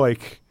I feel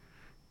like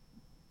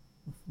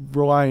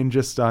relying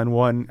just on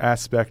one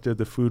aspect of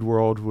the food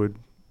world would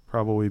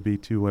probably be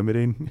too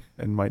limiting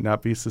and might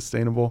not be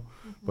sustainable,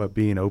 but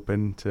being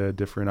open to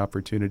different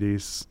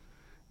opportunities,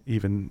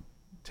 even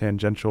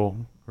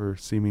tangential or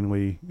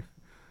seemingly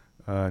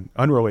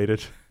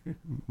unrelated,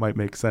 might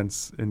make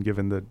sense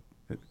given the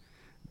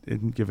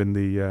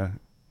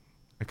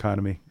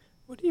economy.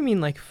 What do you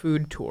mean, like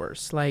food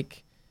tours?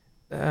 Like,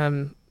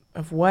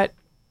 of what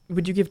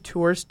would you give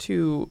tours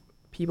to?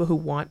 people who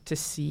want to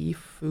see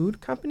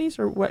food companies,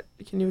 or what?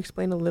 Can you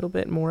explain a little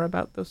bit more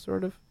about those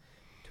sort of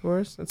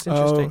tours? That's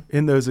interesting.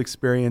 In those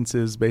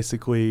experiences,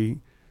 basically,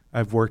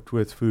 I've worked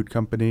with food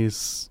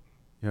companies,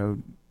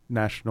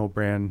 national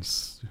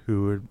brands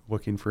who are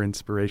looking for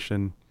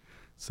inspiration.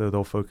 So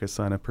they'll focus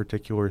on a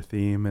particular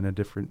theme in a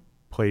different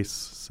place.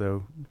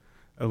 So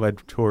I led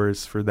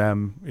tours for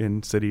them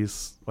in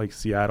cities like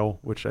Seattle,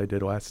 which I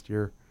did last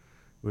year.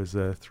 It was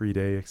a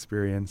 3-day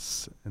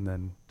experience, and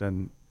then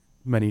done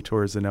many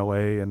tours in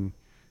LA and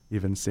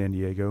even San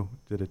Diego.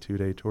 Did a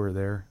 2-day tour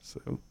there.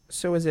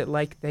 So is it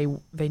like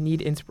they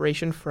need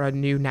inspiration for a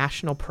new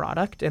national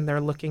product, and they're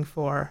looking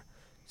for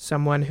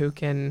someone who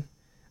can,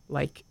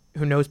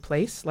 who knows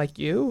place like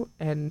you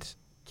and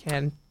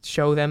can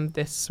show them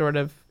this sort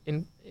of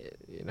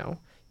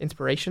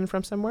inspiration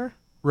from somewhere?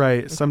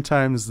 Right.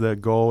 Sometimes the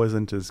goal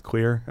isn't as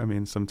clear. I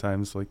mean,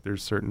 sometimes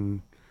there's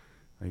certain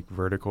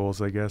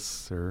verticals, I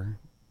guess, or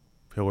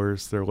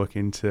pillars they're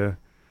looking to,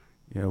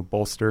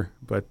 bolster,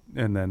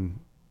 and then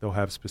they'll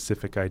have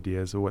specific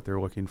ideas of what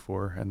they're looking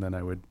for, and then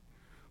I would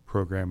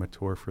program a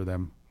tour for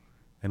them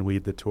and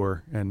lead the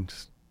tour and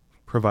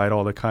provide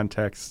all the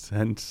context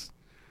and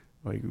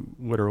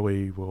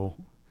literally will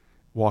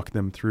walk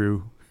them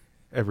through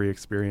every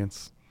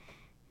experience.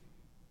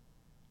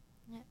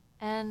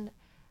 And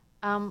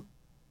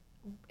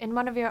in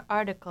one of your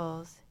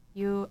articles,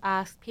 you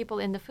asked people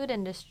in the food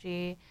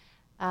industry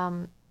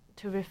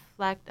to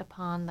reflect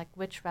upon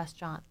which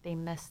restaurant they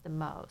miss the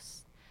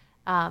most.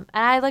 And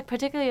I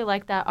particularly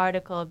like that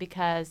article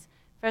because,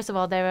 first of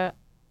all, they were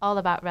all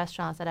about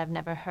restaurants that I've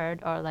never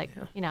heard or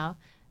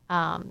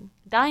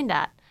dined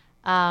at.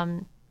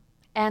 And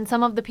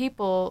some of the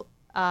people,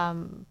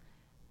 talked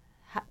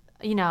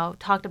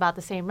about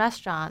the same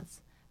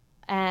restaurants.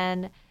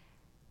 And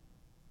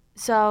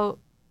so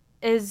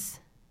is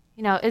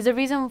the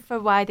reason for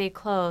why they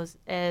close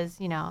is,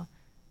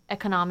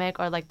 economic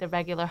or the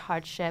regular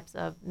hardships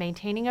of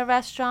maintaining a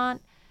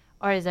restaurant,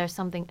 or is there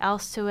something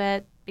else to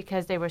it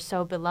because they were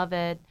so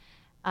beloved?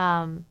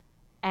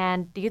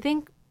 And do you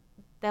think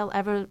they'll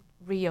ever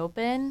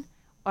reopen,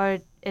 or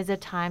is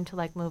it time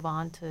to move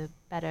on to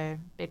better,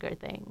 bigger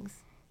things?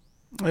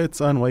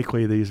 It's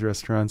unlikely these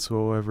restaurants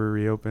will ever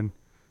reopen.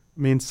 I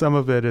mean, some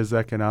of it is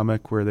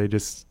economic, where they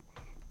just,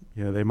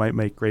 they might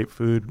make great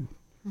food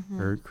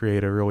or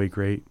create a really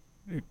great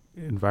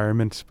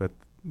environment, but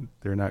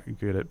they're not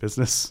good at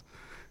business,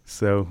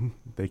 so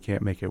they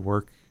can't make it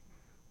work.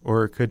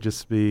 Or it could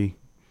just be,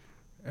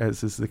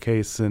 as is the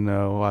case in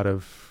a lot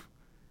of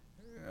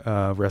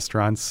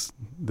restaurants,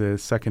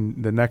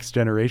 the next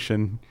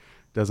generation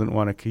doesn't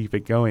want to keep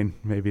it going.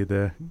 Maybe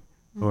the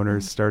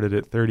owners started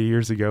it 30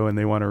 years ago and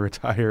they want to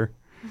retire,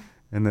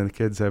 and then the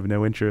kids have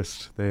no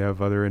interest. They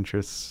have other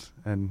interests.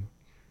 And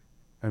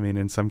I mean,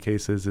 in some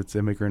cases, it's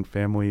immigrant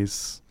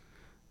families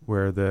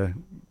where the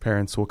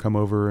parents will come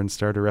over and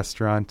start a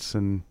restaurant,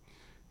 and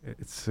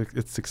it's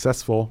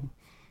successful,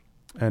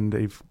 and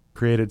they've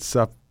created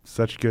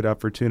such good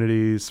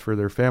opportunities for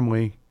their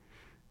family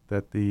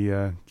that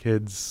the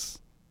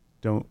kids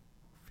don't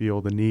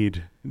feel the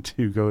need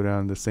to go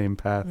down the same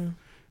path,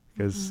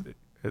 because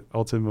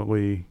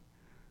ultimately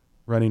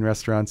running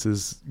restaurants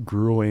is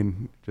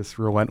grueling, just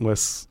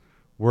relentless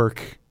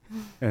work,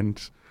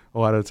 and a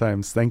lot of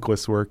times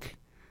thankless work.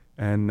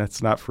 And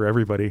that's not for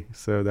everybody.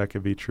 So that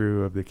could be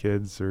true of the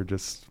kids, or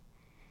just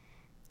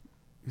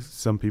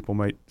some people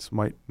might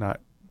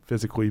not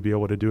physically be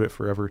able to do it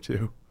forever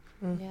too.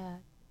 Yeah.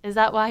 Is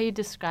that why you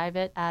describe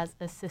it as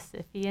a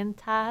Sisyphean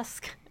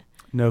task?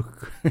 No.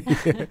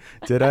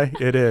 Did I?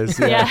 It is.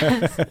 Yeah.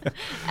 Yes.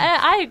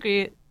 I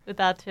agree with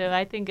that too.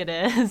 I think it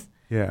is.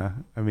 Yeah.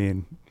 I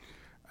mean,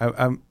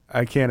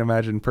 I can't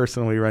imagine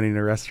personally running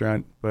a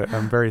restaurant, but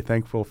I'm very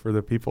thankful for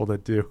the people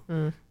that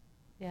do.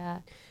 Yeah.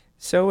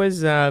 So is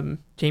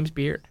James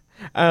Beard.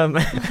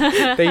 James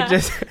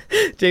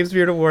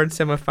Beard Award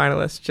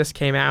semifinalists just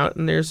came out,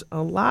 and there's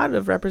a lot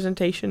of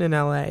representation in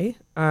LA.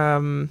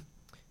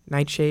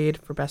 Nightshade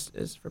for best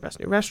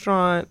new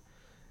restaurant.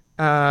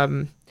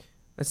 Let's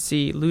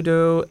see,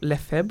 Ludo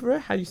Lefebvre.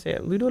 How do you say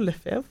it? Ludo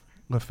Lefebvre.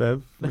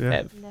 Lefebvre.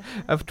 Yeah.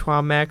 Of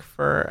Tuamek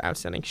for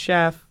outstanding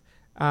chef.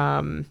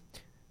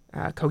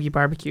 Kogi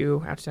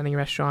Barbecue, outstanding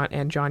restaurant,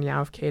 and John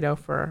Yao of Cato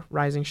for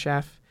rising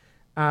chef.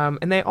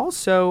 And they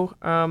also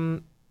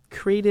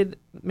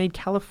made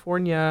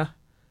California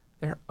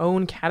their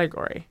own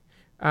category,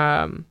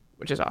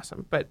 which is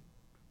awesome. But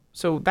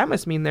so that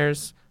must mean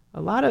there's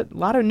a lot of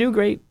new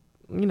great,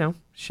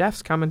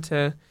 chefs coming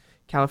to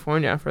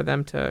California for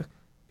them to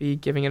be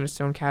giving it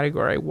its own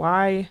category.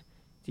 Why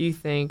do you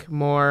think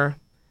more,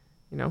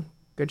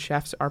 good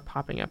chefs are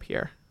popping up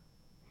here?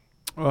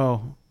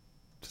 Well,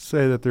 to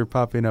say that they're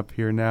popping up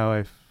here now,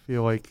 I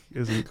feel like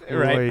isn't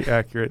quite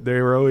accurate.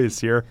 They were always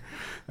here.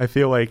 I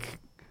feel like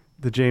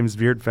the James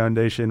Beard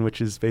Foundation,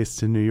 which is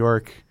based in New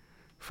York,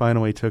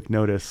 finally took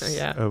notice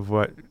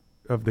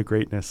of the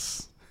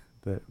greatness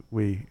that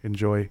we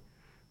enjoy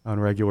on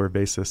a regular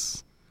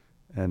basis.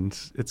 And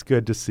it's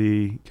good to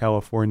see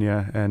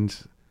California and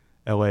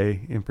LA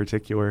in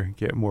particular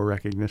get more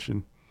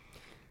recognition.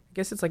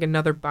 guess it's like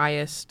another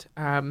biased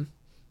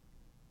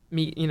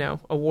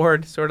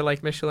award, sort of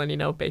like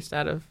Michelin, based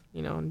out of,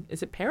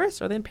 is it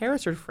Paris? Are they in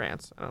Paris or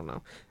France? I don't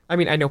know. I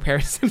mean, I know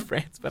Paris is in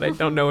France, but I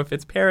don't know if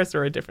it's Paris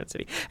or a different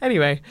city.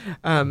 Anyway,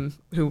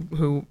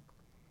 who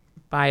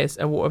bias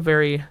a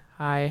very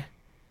highly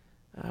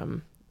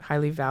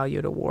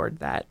valued award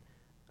that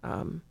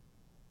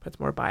puts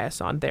more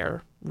bias on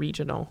their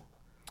regional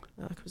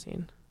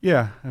cuisine.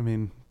 Yeah, I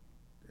mean,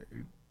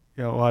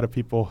 a lot of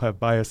people have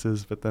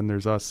biases, but then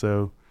there's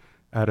also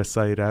out of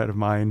sight, out of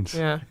mind.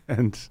 Yeah.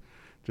 And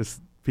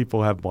just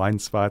people have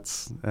blind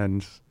spots.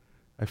 And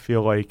I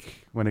feel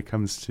like when it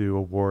comes to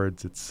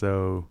awards, it's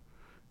so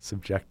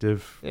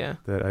subjective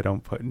that I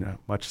don't put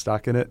much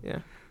stock in it. Yeah.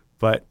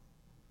 But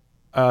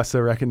I also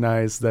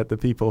recognize that the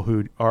people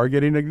who are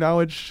getting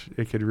acknowledged,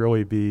 it could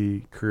really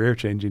be career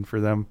changing for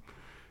them,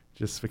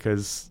 just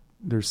because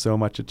there's so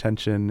much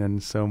attention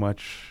and so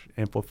much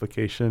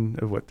amplification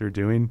of what they're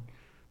doing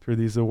through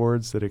these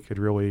awards that it could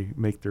really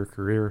make their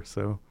career.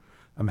 So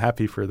I'm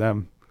happy for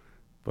them,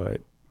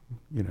 but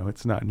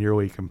it's not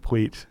nearly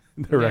complete,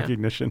 the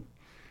recognition.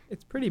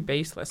 It's pretty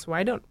baseless.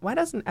 Why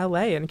doesn't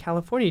LA and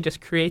California just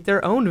create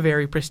their own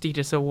very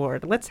prestigious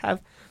award? Let's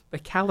have the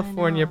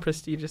California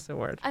prestigious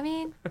award. I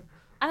mean,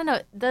 I don't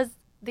know. Does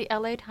the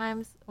LA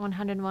Times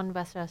 101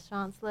 Best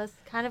Restaurants list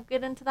kind of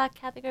get into that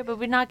category? But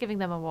we're not giving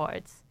them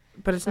awards.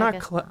 But it's not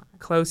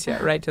close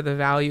yet, right, to the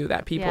value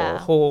that people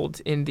hold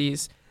in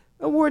these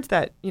awards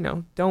that,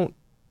 don't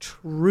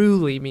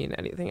truly mean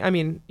anything. I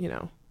mean,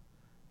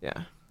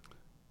 yeah.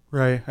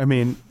 Right. I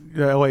mean,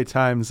 the LA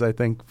Times, I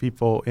think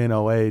people in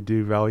LA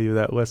do value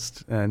that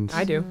list. And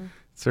I do.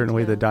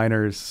 Certainly the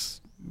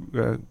diners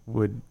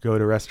would go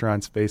to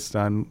restaurants based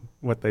on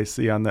what they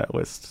see on that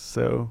list.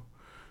 So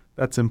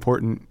that's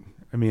important.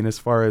 I mean, as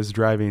far as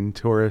driving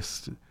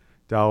tourist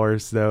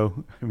dollars,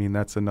 though, I mean,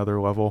 that's another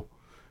level,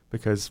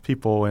 because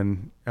people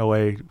in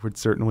LA would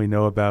certainly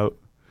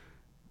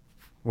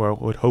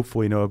would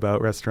hopefully know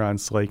about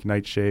restaurants like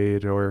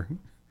Nightshade, or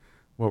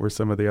what were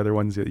some of the other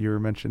ones that you were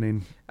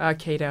mentioning?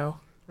 Cato,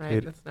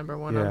 right? That's number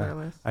one on their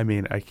list. I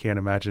mean, I can't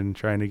imagine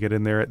trying to get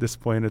in there at this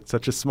point. It's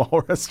such a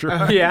small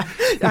restaurant. Yeah,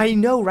 I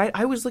know, right?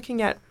 I was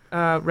looking at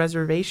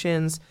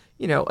reservations,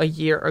 a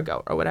year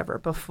ago or whatever,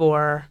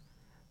 before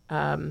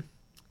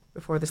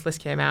this list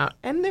came out,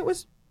 and it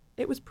was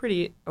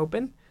pretty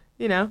open,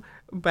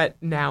 but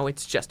now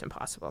it's just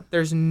impossible.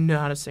 There's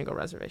not a single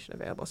reservation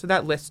available. So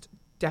that list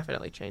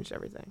definitely changed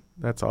everything.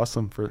 That's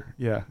awesome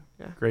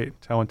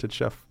great, talented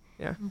chef.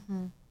 Yeah.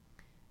 Mm-hmm.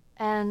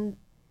 And,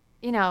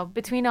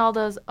 between all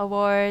those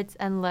awards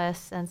and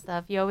lists and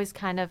stuff,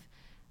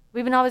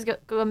 we've been always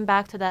going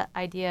back to that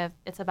idea of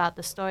it's about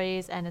the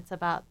stories and it's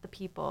about the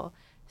people.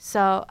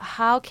 So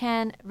how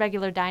can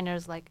regular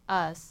diners like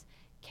us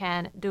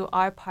can do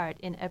our part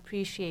in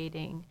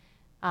appreciating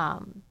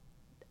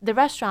the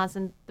restaurants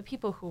and the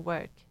people who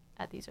work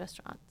at these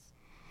restaurants?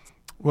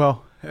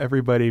 Well,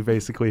 everybody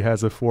basically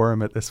has a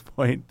forum at this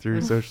point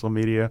through social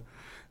media.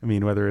 I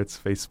mean, whether it's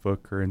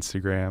Facebook or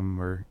Instagram,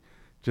 or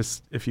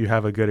just if you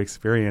have a good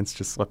experience,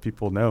 just let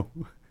people know.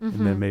 Mm-hmm.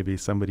 And then maybe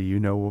somebody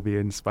will be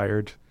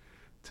inspired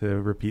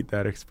to repeat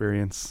that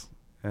experience.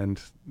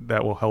 And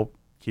that will help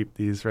keep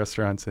these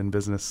restaurants in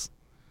business.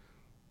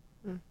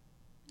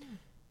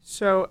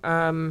 So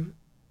I'm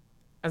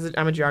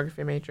a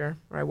geography major,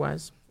 or I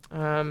was,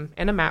 and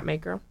a map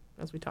maker,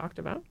 as we talked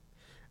about.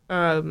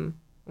 I'm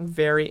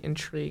very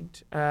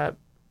intrigued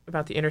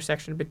about the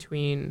intersection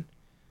between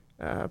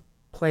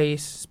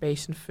place,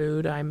 space, and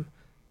food. I'm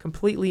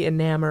completely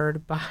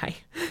enamored by,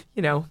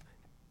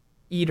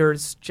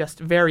 eaters' just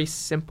very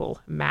simple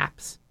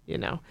maps,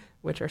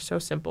 which are so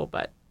simple,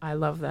 but I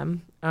love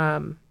them.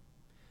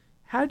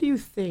 How do you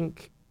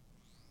think,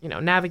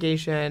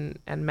 navigation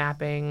and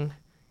mapping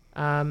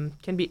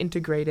can be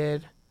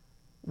integrated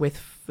with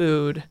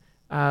food,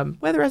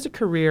 whether as a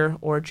career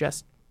or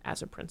just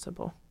as a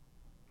principle?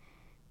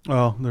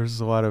 Well,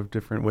 there's a lot of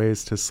different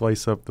ways to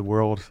slice up the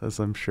world, as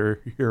I'm sure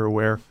you're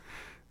aware.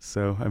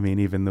 So, I mean,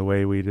 even the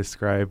way we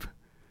describe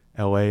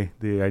LA,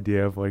 the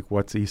idea of like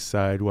what's east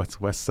side,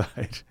 what's west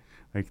side,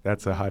 like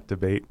that's a hot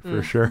debate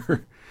for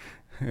sure.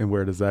 And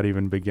where does that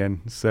even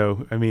begin?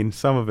 So, I mean,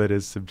 some of it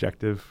is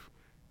subjective.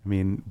 I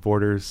mean,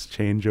 borders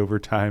change over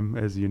time,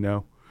 as you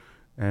know.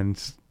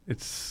 And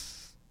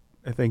it's,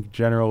 I think,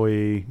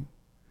 generally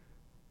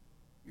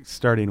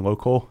starting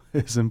local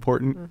is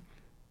important,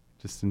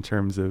 just in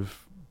terms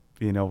of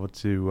being able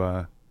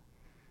to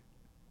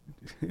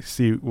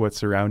see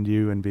what's around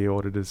you and be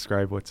able to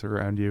describe what's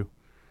around you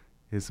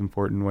is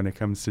important when it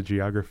comes to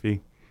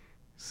geography.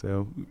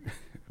 So,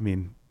 I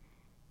mean,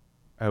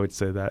 I would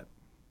say that.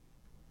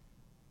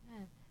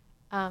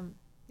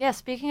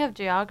 Speaking of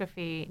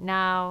geography,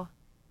 now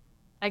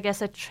I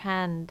guess a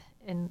trend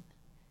in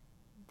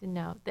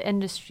the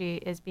industry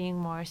is being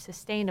more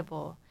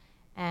sustainable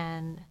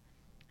and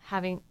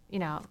having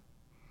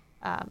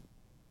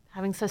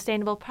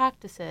sustainable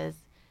practices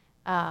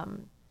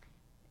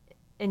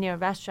in your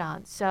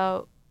restaurant.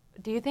 So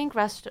do you think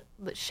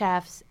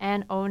chefs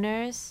and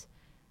owners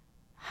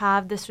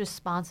have this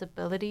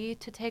responsibility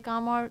to take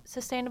on more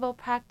sustainable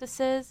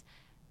practices,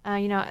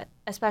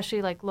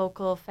 especially like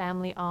local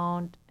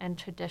family-owned and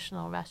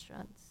traditional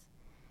restaurants?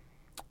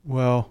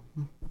 Well,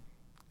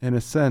 in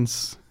a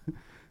sense,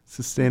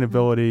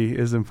 sustainability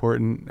is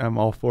important. I'm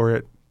all for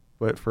it.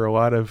 But for a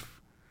lot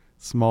of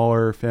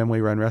smaller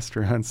family-run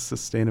restaurants,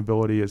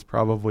 sustainability is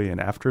probably an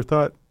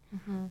afterthought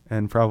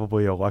and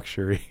probably a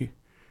luxury,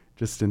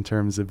 just in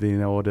terms of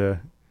being able to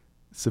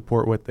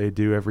support what they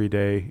do every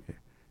day.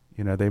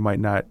 They might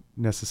not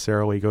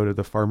necessarily go to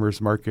the farmer's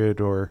market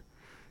or,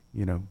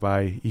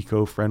 buy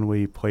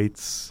eco-friendly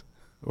plates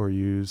or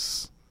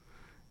use,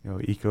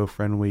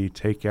 eco-friendly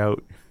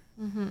takeout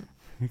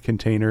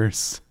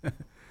containers.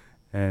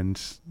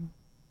 And,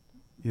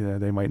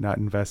 they might not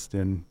invest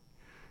in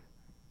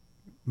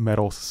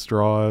metal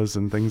straws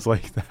and things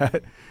like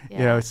that.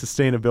 Yeah.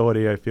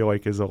 Sustainability, I feel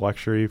like, is a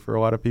luxury for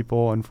a lot of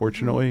people,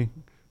 unfortunately,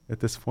 at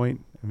this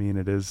point. I mean,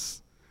 it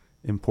is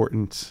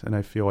important, and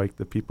I feel like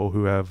the people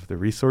who have the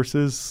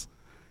resources,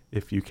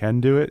 if you can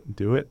do it,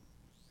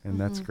 and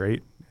that's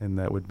great, and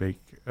that would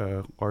make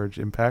a large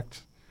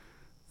impact.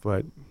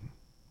 But,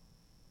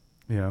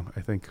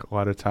 I think a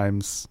lot of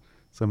times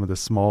some of the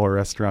smaller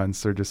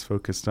restaurants are just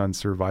focused on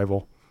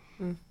survival.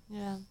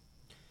 Yeah.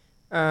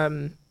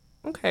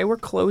 Okay, we're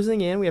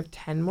closing in. We have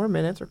 10 more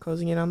minutes. We're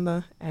closing in on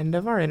the end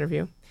of our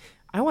interview.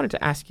 I wanted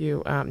to ask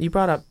you, you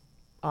brought up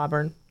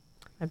Auburn.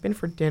 I've been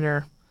for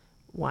dinner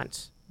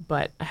once,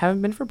 but I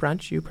haven't been for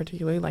brunch. You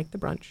particularly like the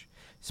brunch,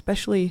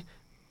 especially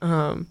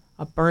a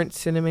burnt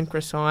cinnamon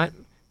croissant,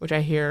 which I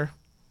hear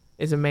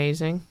is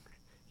amazing.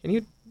 Can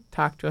you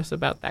talk to us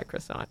about that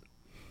croissant?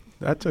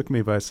 That took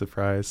me by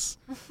surprise.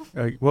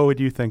 What would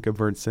you think a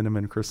burnt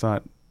cinnamon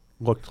croissant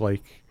looked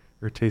like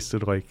or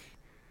tasted like?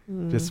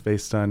 Just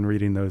based on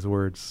reading those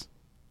words.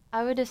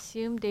 I would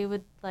assume they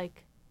would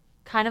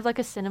kind of like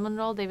a cinnamon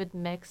roll, they would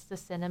mix the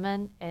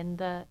cinnamon in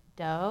the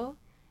dough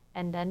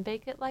and then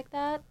bake it like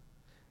that.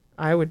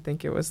 I would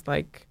think it was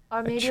like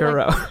or maybe a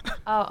churro.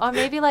 Or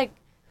maybe like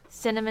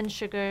cinnamon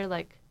sugar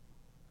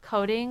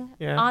coating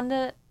on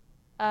the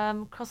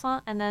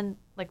croissant and then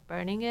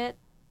burning it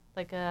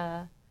like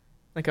a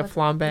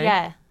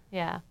flambe.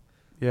 Yeah.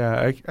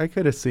 Yeah, I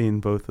could have seen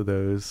both of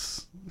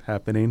those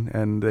happening,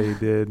 and they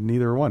did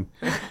neither one.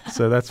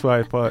 So that's why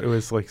I thought it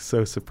was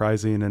so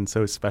surprising and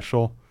so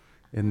special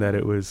in that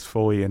it was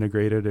fully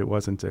integrated. It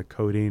wasn't a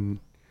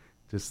coating,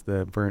 just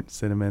the burnt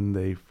cinnamon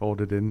they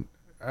folded in.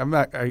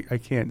 I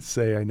can't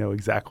say I know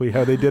exactly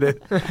how they did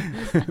it,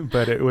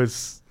 but it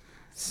was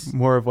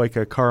more of like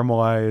a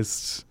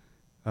caramelized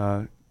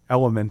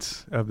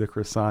element of the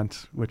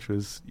croissant, which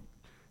was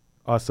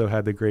also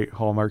had the great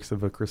hallmarks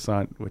of a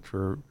croissant, which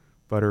were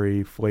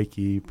buttery,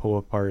 flaky, pull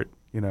apart,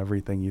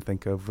 everything you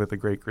think of with a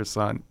great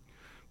croissant,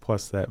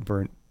 plus that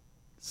burnt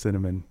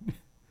cinnamon.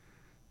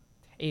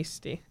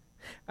 Tasty.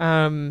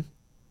 So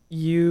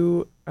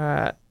you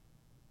have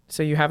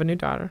a new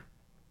daughter,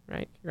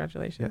 right?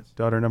 Congratulations. Yeah,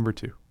 daughter number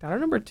 2. Daughter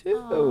number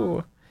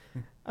 2.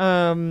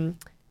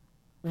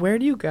 Where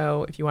do you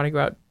go if you want to go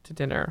out to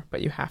dinner,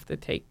 but you have to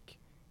take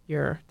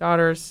your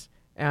daughters?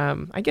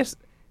 I guess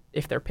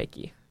if they're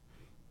picky.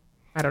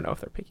 I don't know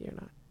if they're picky or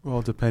not.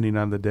 Well, depending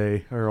on the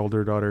day, our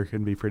older daughter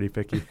can be pretty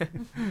picky.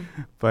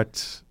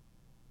 But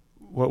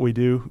what we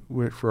do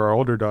for our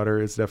older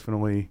daughter is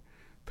definitely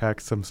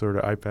pack some sort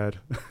of iPad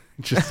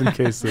just in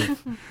case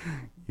of,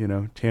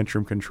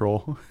 tantrum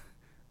control.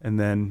 And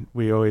then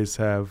we always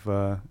have,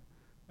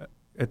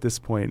 at this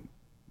point,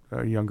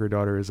 our younger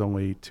daughter is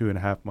only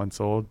 2.5 months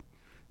old.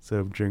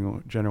 So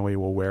generally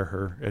we'll wear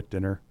her at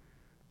dinner.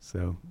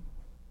 So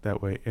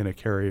that way in a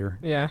carrier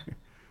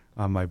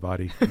on my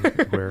body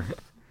where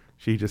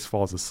she just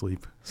falls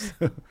asleep.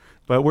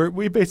 But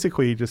we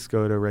basically just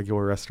go to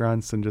regular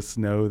restaurants and just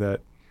know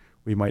that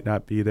we might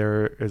not be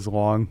there as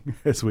long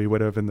as we would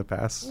have in the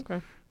past.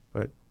 Okay.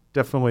 But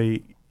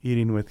definitely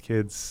eating with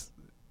kids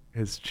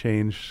has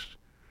changed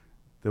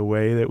the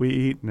way that we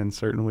eat, and then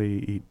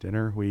certainly eat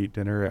dinner. We eat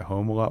dinner at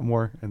home a lot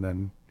more, and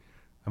then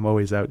I'm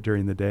always out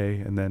during the day,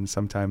 and then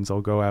sometimes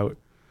I'll go out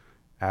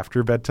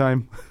after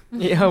bedtime.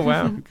 Yeah,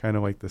 wow. Kind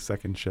of like the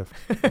second shift.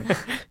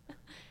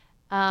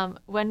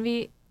 When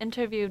we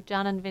interviewed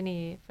John and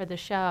Vinny for the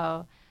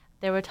show,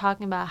 they were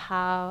talking about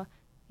how,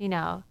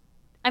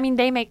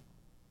 they make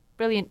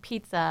brilliant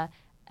pizza,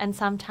 and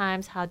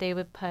sometimes how they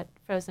would put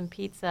frozen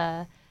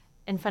pizza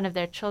in front of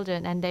their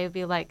children, and they would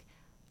be like,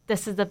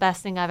 this is the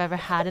best thing I've ever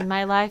had in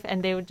my life,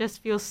 and they would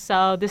just feel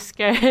so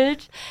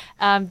discouraged.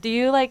 Do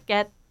you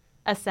get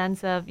a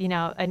sense of,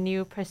 a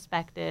new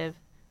perspective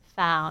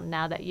found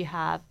now that you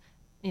have,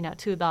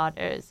 2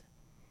 daughters?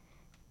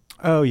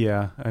 Oh,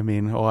 yeah. I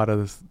mean, a lot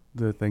of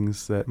the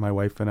things that my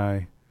wife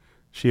and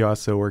she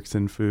also works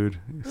in food.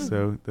 Mm-hmm.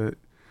 So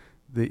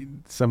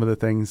some of the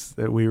things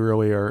that we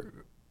really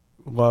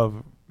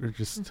love are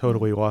just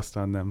totally lost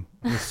on them.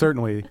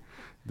 Certainly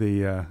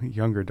the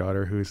younger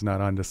daughter who's not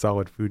on to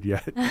solid food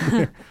yet.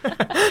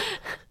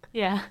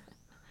 Yeah.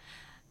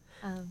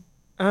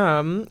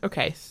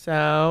 Okay.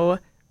 So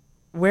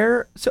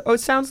it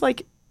sounds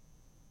like,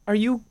 are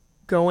you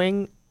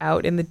going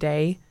out in the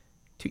day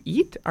to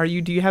eat?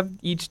 Do you have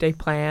each day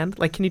planned?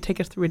 Like, can you take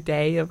us through a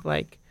day of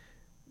like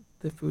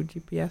the food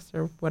GPS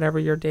or whatever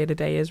your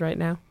day-to-day is right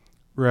now?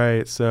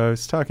 Right. So I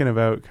was talking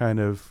about kind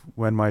of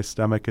when my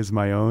stomach is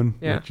my own,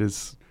 which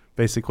is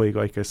basically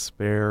like a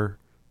spare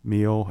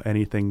meal,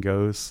 anything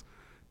goes.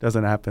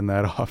 Doesn't happen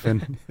that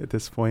often at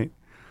this point.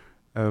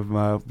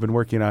 I've been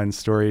working on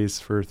stories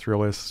for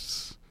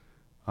Thrillists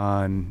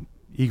on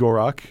Eagle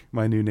Rock,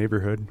 my new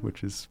neighborhood,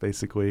 which is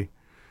basically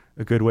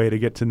a good way to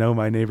get to know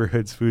my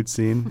neighborhood's food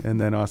scene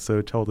and then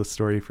also tell the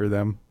story for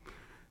them.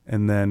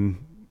 And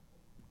then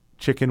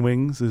chicken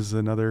wings is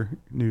another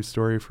new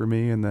story for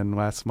me. And then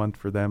last month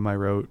for them, I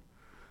wrote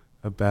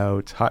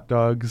about hot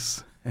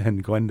dogs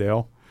and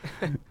Glendale.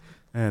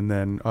 And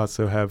then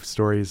also have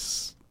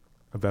stories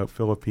about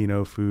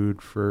Filipino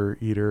food for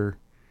Eater,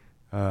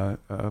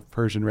 a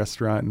Persian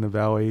restaurant in the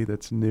valley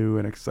that's new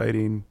and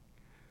exciting,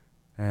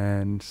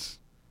 and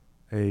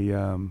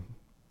a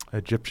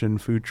Egyptian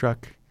food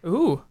truck.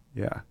 Ooh.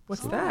 Yeah.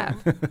 What's that?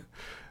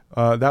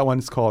 That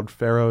one's called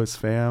Pharaoh's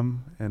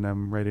Fam, and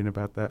I'm writing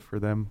about that for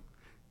them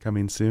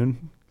coming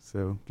soon.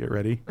 So get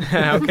ready.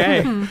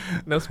 Okay.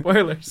 No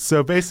spoilers.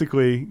 So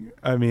basically,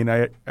 I mean,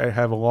 I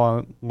have a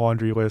long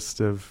laundry list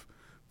of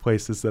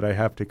places that I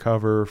have to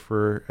cover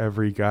for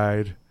every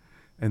guide,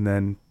 and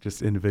then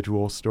just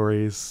individual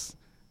stories.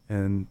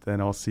 And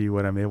then I'll see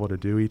what I'm able to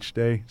do each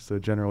day. So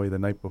generally the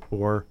night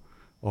before,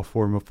 I'll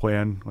form a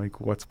plan, like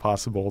what's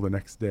possible the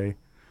next day,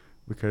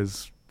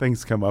 because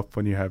things come up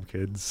when you have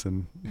kids,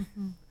 and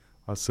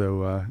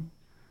also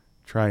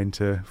trying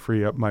to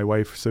free up my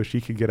wife so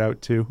she could get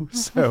out too.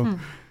 So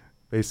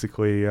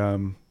basically,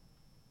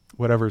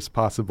 whatever's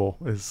possible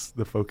is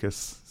the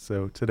focus.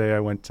 So today I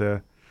went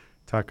to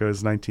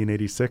Tacos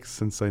 1986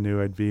 since I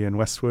knew I'd be in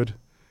Westwood.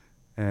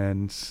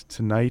 And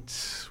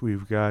tonight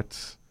we've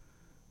got,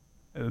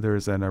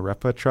 there's an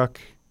arepa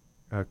truck,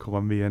 a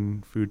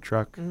Colombian food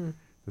truck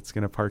that's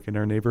going to park in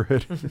our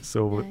neighborhood.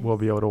 So we'll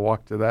be able to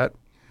walk to that.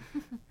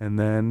 And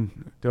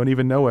then don't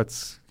even know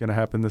what's going to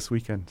happen this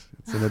weekend.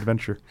 It's an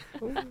adventure.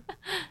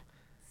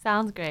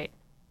 Sounds great.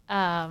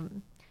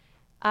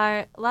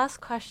 Our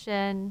last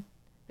question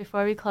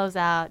before we close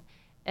out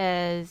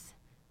is,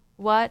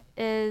 what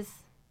is,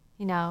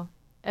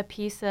 a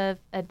piece of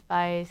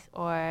advice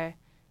or,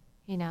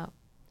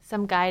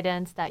 some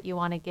guidance that you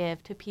want to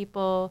give to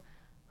people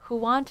who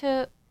want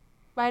to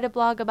write a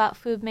blog about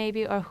food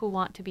maybe, or who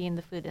want to be in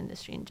the food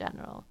industry in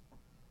general?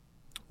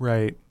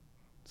 Right.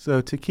 So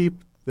to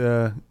keep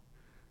the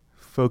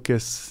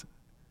focus,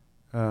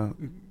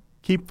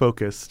 keep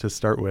focus to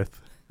start with.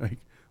 Like,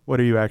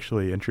 what are you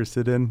actually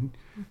interested in?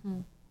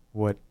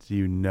 What do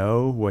you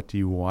know? What do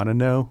you want to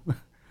know?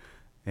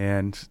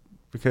 And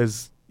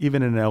because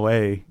even in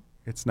LA,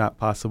 it's not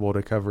possible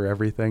to cover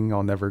everything.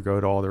 I'll never go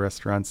to all the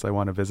restaurants I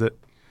want to visit.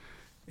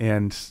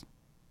 And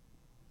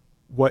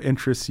what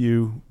interests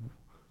you?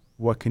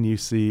 What can you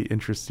see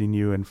interesting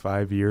you in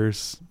 5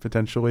 years,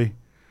 potentially?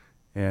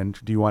 And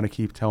do you want to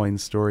keep telling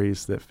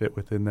stories that fit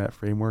within that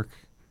framework?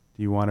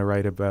 Do you want to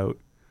write about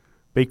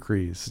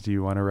bakeries? Do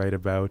you want to write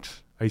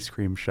about ice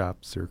cream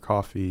shops or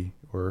coffee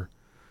or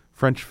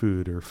French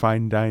food or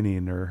fine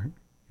dining or,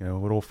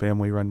 little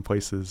family-run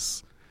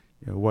places?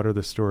 What are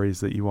the stories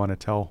that you want to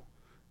tell?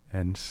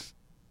 And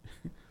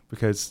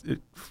because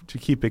to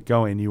keep it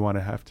going, you want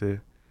to have to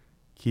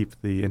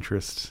keep the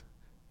interest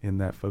in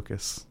that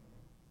focus.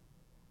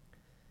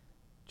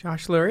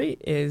 Josh Lurie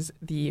is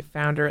the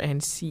founder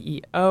and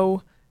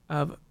CEO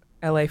of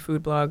LA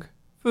food blog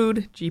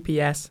Food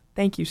GPS.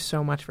 Thank you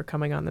so much for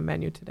coming on The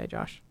Menu today,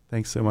 Josh.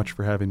 Thanks so much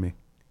for having me.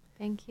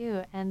 Thank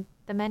you. And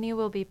The Menu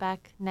will be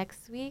back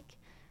next week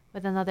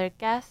with another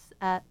guest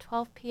at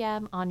 12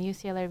 p.m. on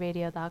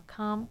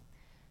UCLAradio.com.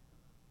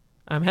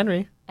 I'm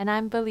Henry. And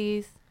I'm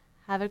Belize.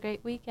 Have a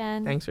great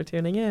weekend. Thanks for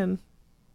tuning in.